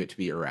ultimately believe it to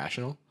be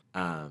irrational.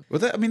 Well,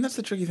 that's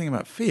the tricky thing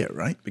about fear,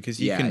 right? Because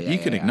you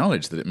can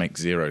acknowledge that it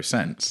makes zero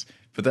sense,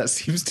 but that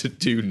seems to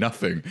do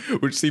nothing,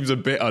 which seems a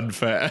bit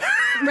unfair.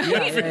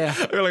 I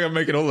feel like I'm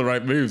making all the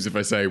right moves if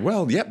I say,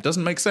 well, yep,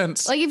 doesn't make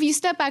sense. Like if you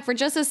step back for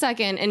just a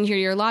second and you're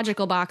your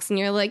logical box and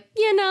you're like,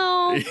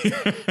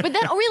 but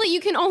then really you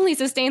can only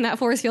sustain that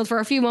force field for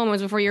a few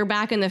moments before you're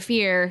back in the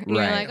fear. And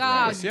you're like,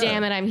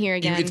 damn it, I'm here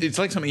again. It's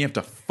like something you have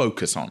to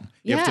focus on.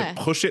 You have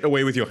to push it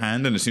away with your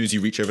hand, and as soon as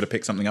you reach over to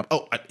pick something up,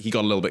 he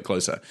got a little bit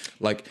closer.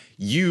 Like,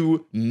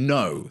 you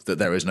know that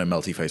there is no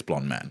melty-faced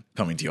blonde man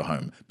coming to your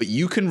home, but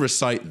you can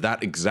recite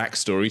that exact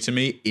story to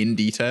me in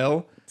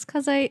detail. It's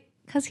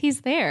because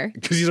he's there.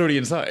 Because he's already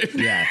inside.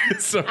 Yeah.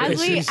 Sorry.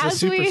 It's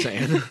Super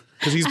Saiyan.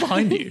 Because he's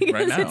behind you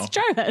right now. It's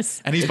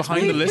Jarvis. And he's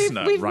behind the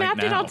listener We've right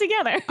mapped now. it all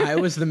together. I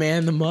was the man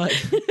in the mud.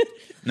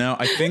 Now,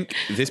 I think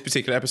this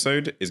particular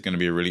episode is going to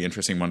be a really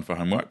interesting one for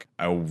homework.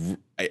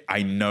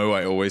 I know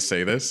I always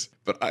say this,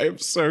 but I am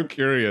so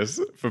curious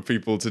for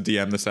people to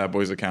DM the Sad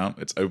Boys account.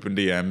 It's open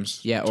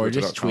DMs. Yeah, or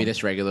just tweet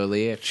us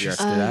regularly if you're up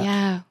to that.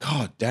 Yeah.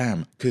 God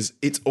damn. Because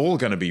it's all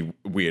going to be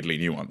weirdly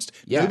nuanced.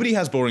 Yeah. Nobody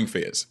has boring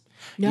fears.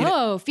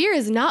 No, fear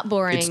is not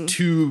boring. It's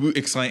too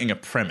exciting a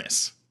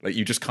premise. Like,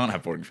 you just can't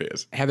have boring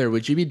fears. Heather,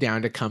 would you be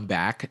down to come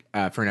back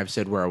for an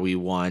episode where we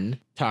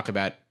talk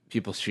about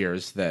people's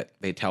fears that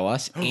they tell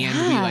us, and we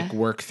like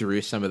work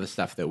through some of the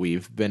stuff that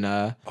we've been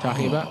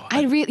talking about?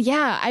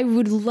 I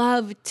would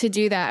love to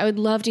do that. I would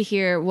love to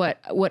hear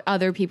what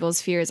other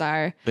people's fears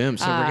are. Boom!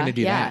 So we're gonna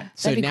do that.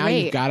 So that'd be now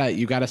great.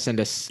 you gotta send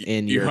us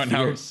in You your are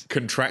now fears.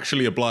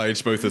 contractually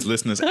obliged, both as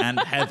listeners and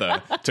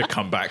Heather, to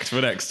come back for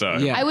next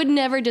time. Yeah. I would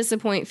never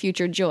disappoint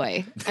future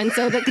Joy, and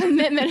so the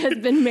commitment has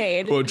been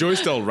made. Well, Joy's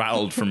still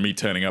rattled from me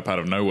turning up out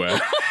of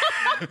nowhere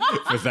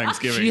for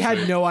Thanksgiving. She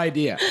had no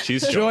idea.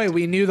 She's Joy. shocked.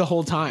 We knew the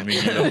whole time.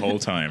 The whole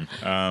time.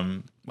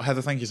 Well,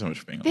 Heather, thank you so much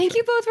for being on. Thank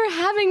you both for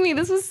having me.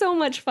 This was so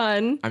much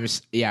fun.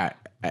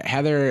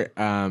 Heather,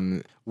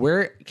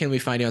 where can we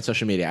find you on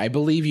social media? I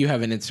believe you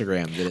have an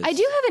Instagram. I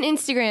do have an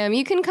Instagram.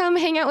 You can come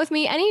hang out with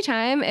me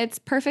anytime. It's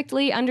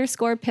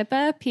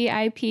perfectly_Pippa,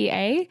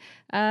 P-I-P-A.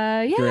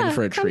 You're in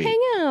for a come treat.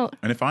 hang out.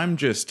 And if I'm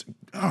just,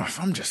 I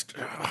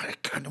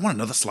want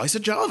another slice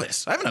of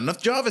Jarvis. I haven't had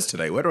enough Jarvis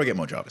today. Where do I get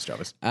more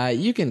Jarvis?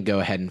 You can go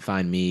ahead and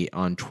find me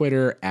on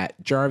Twitter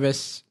at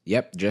Jarvis.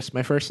 Yep, just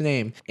my first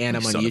name. And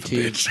I'm on Son of a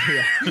YouTube.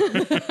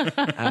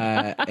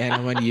 bitch. And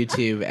I'm on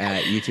YouTube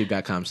at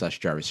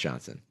youtube.com/Jarvis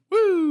Johnson.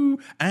 Woo!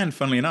 And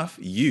funnily enough,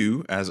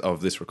 you, as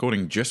of this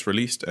recording, just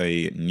released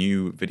a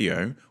new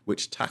video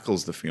which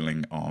tackles the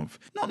feeling of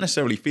not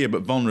necessarily fear,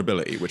 but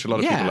vulnerability, which a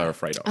lot of people are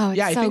afraid of. Oh, it's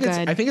I so think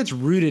good. I think it's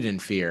rooted in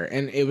fear,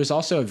 and it was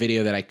also a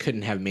video that I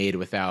couldn't have made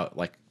without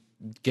like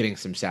getting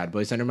some Sad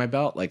Boys under my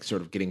belt, like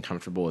sort of getting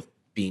comfortable with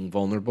being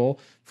vulnerable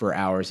for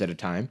hours at a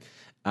time.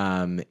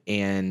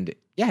 And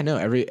yeah, no,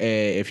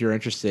 if you're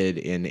interested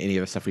in any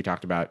of the stuff we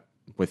talked about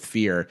with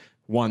fear,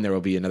 one, there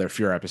will be another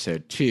Fear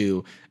episode.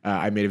 Two,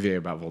 I made a video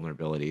about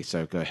vulnerability,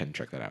 so go ahead and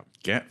check that out.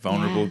 Get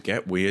vulnerable,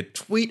 get weird,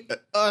 tweet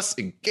at us,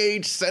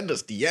 engage, send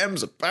us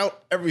DMs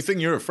about everything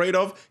you're afraid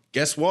of.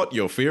 Guess what?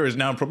 Your fear is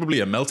now probably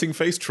a melting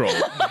face troll.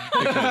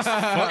 Because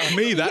fuck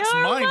me, that's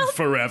mine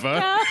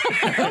forever.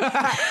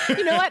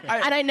 You know what?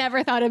 And I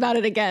never thought about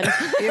it again.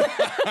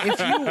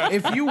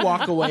 If you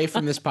walk away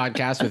from this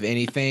podcast with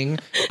anything,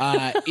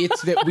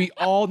 it's that we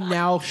all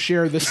now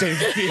share the same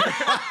fear.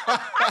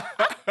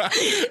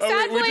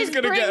 Sad Boys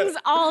brings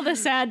all the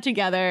sad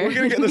together. We're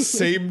going to get the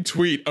same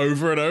tweet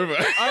over and over.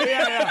 Oh,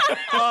 yeah.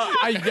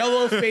 A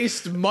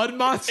yellow-faced mud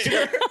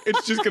monster.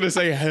 It's just going to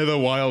say Heather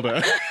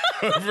Wilder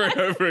over and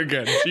over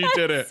again. She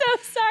did it. So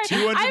sorry.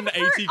 280 I've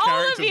hurt all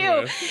characters of you.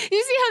 worth.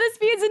 You see how this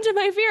feeds into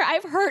my fear?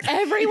 I've hurt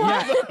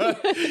everyone.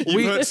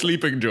 You hurt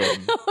Sleeping John.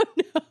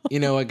 You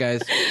know what,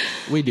 guys?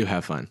 We do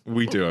have fun.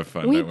 We do have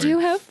fun, We don't do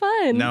have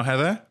fun. Now,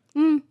 Heather,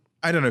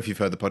 I don't know if you've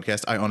heard the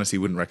podcast. I honestly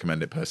wouldn't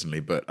recommend it personally,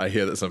 but I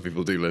hear that some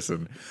people do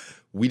listen.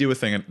 We do a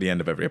thing at the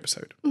end of every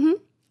episode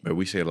where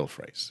we say a little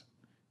phrase.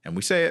 And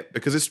we say it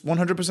because it's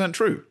 100%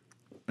 true.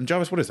 And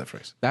Jarvis, what is that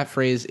phrase? That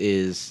phrase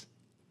is,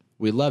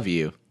 we love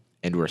you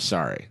and we're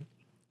sorry.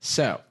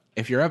 So,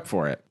 if you're up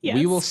for it, Yes.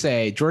 we will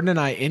say, Jordan and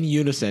I in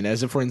unison,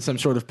 as if we're in some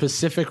sort of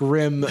Pacific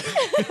Rim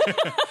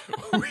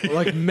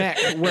like mech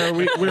where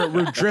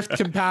we're drift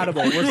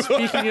compatible. We're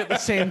speaking at the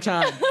same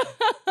time.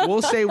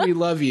 We'll say we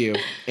love you,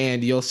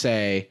 and you'll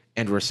say,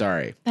 and we're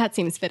sorry. That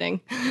seems fitting.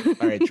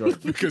 All right, Jordan.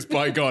 Because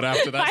by God,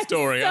 after that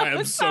story, I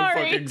am so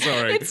fucking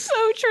sorry. It's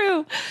so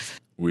true.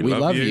 We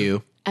love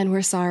you. And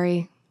we're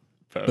sorry.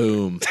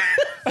 Boom.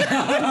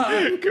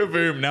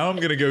 Kaboom. Now I'm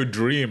going to go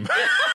dream.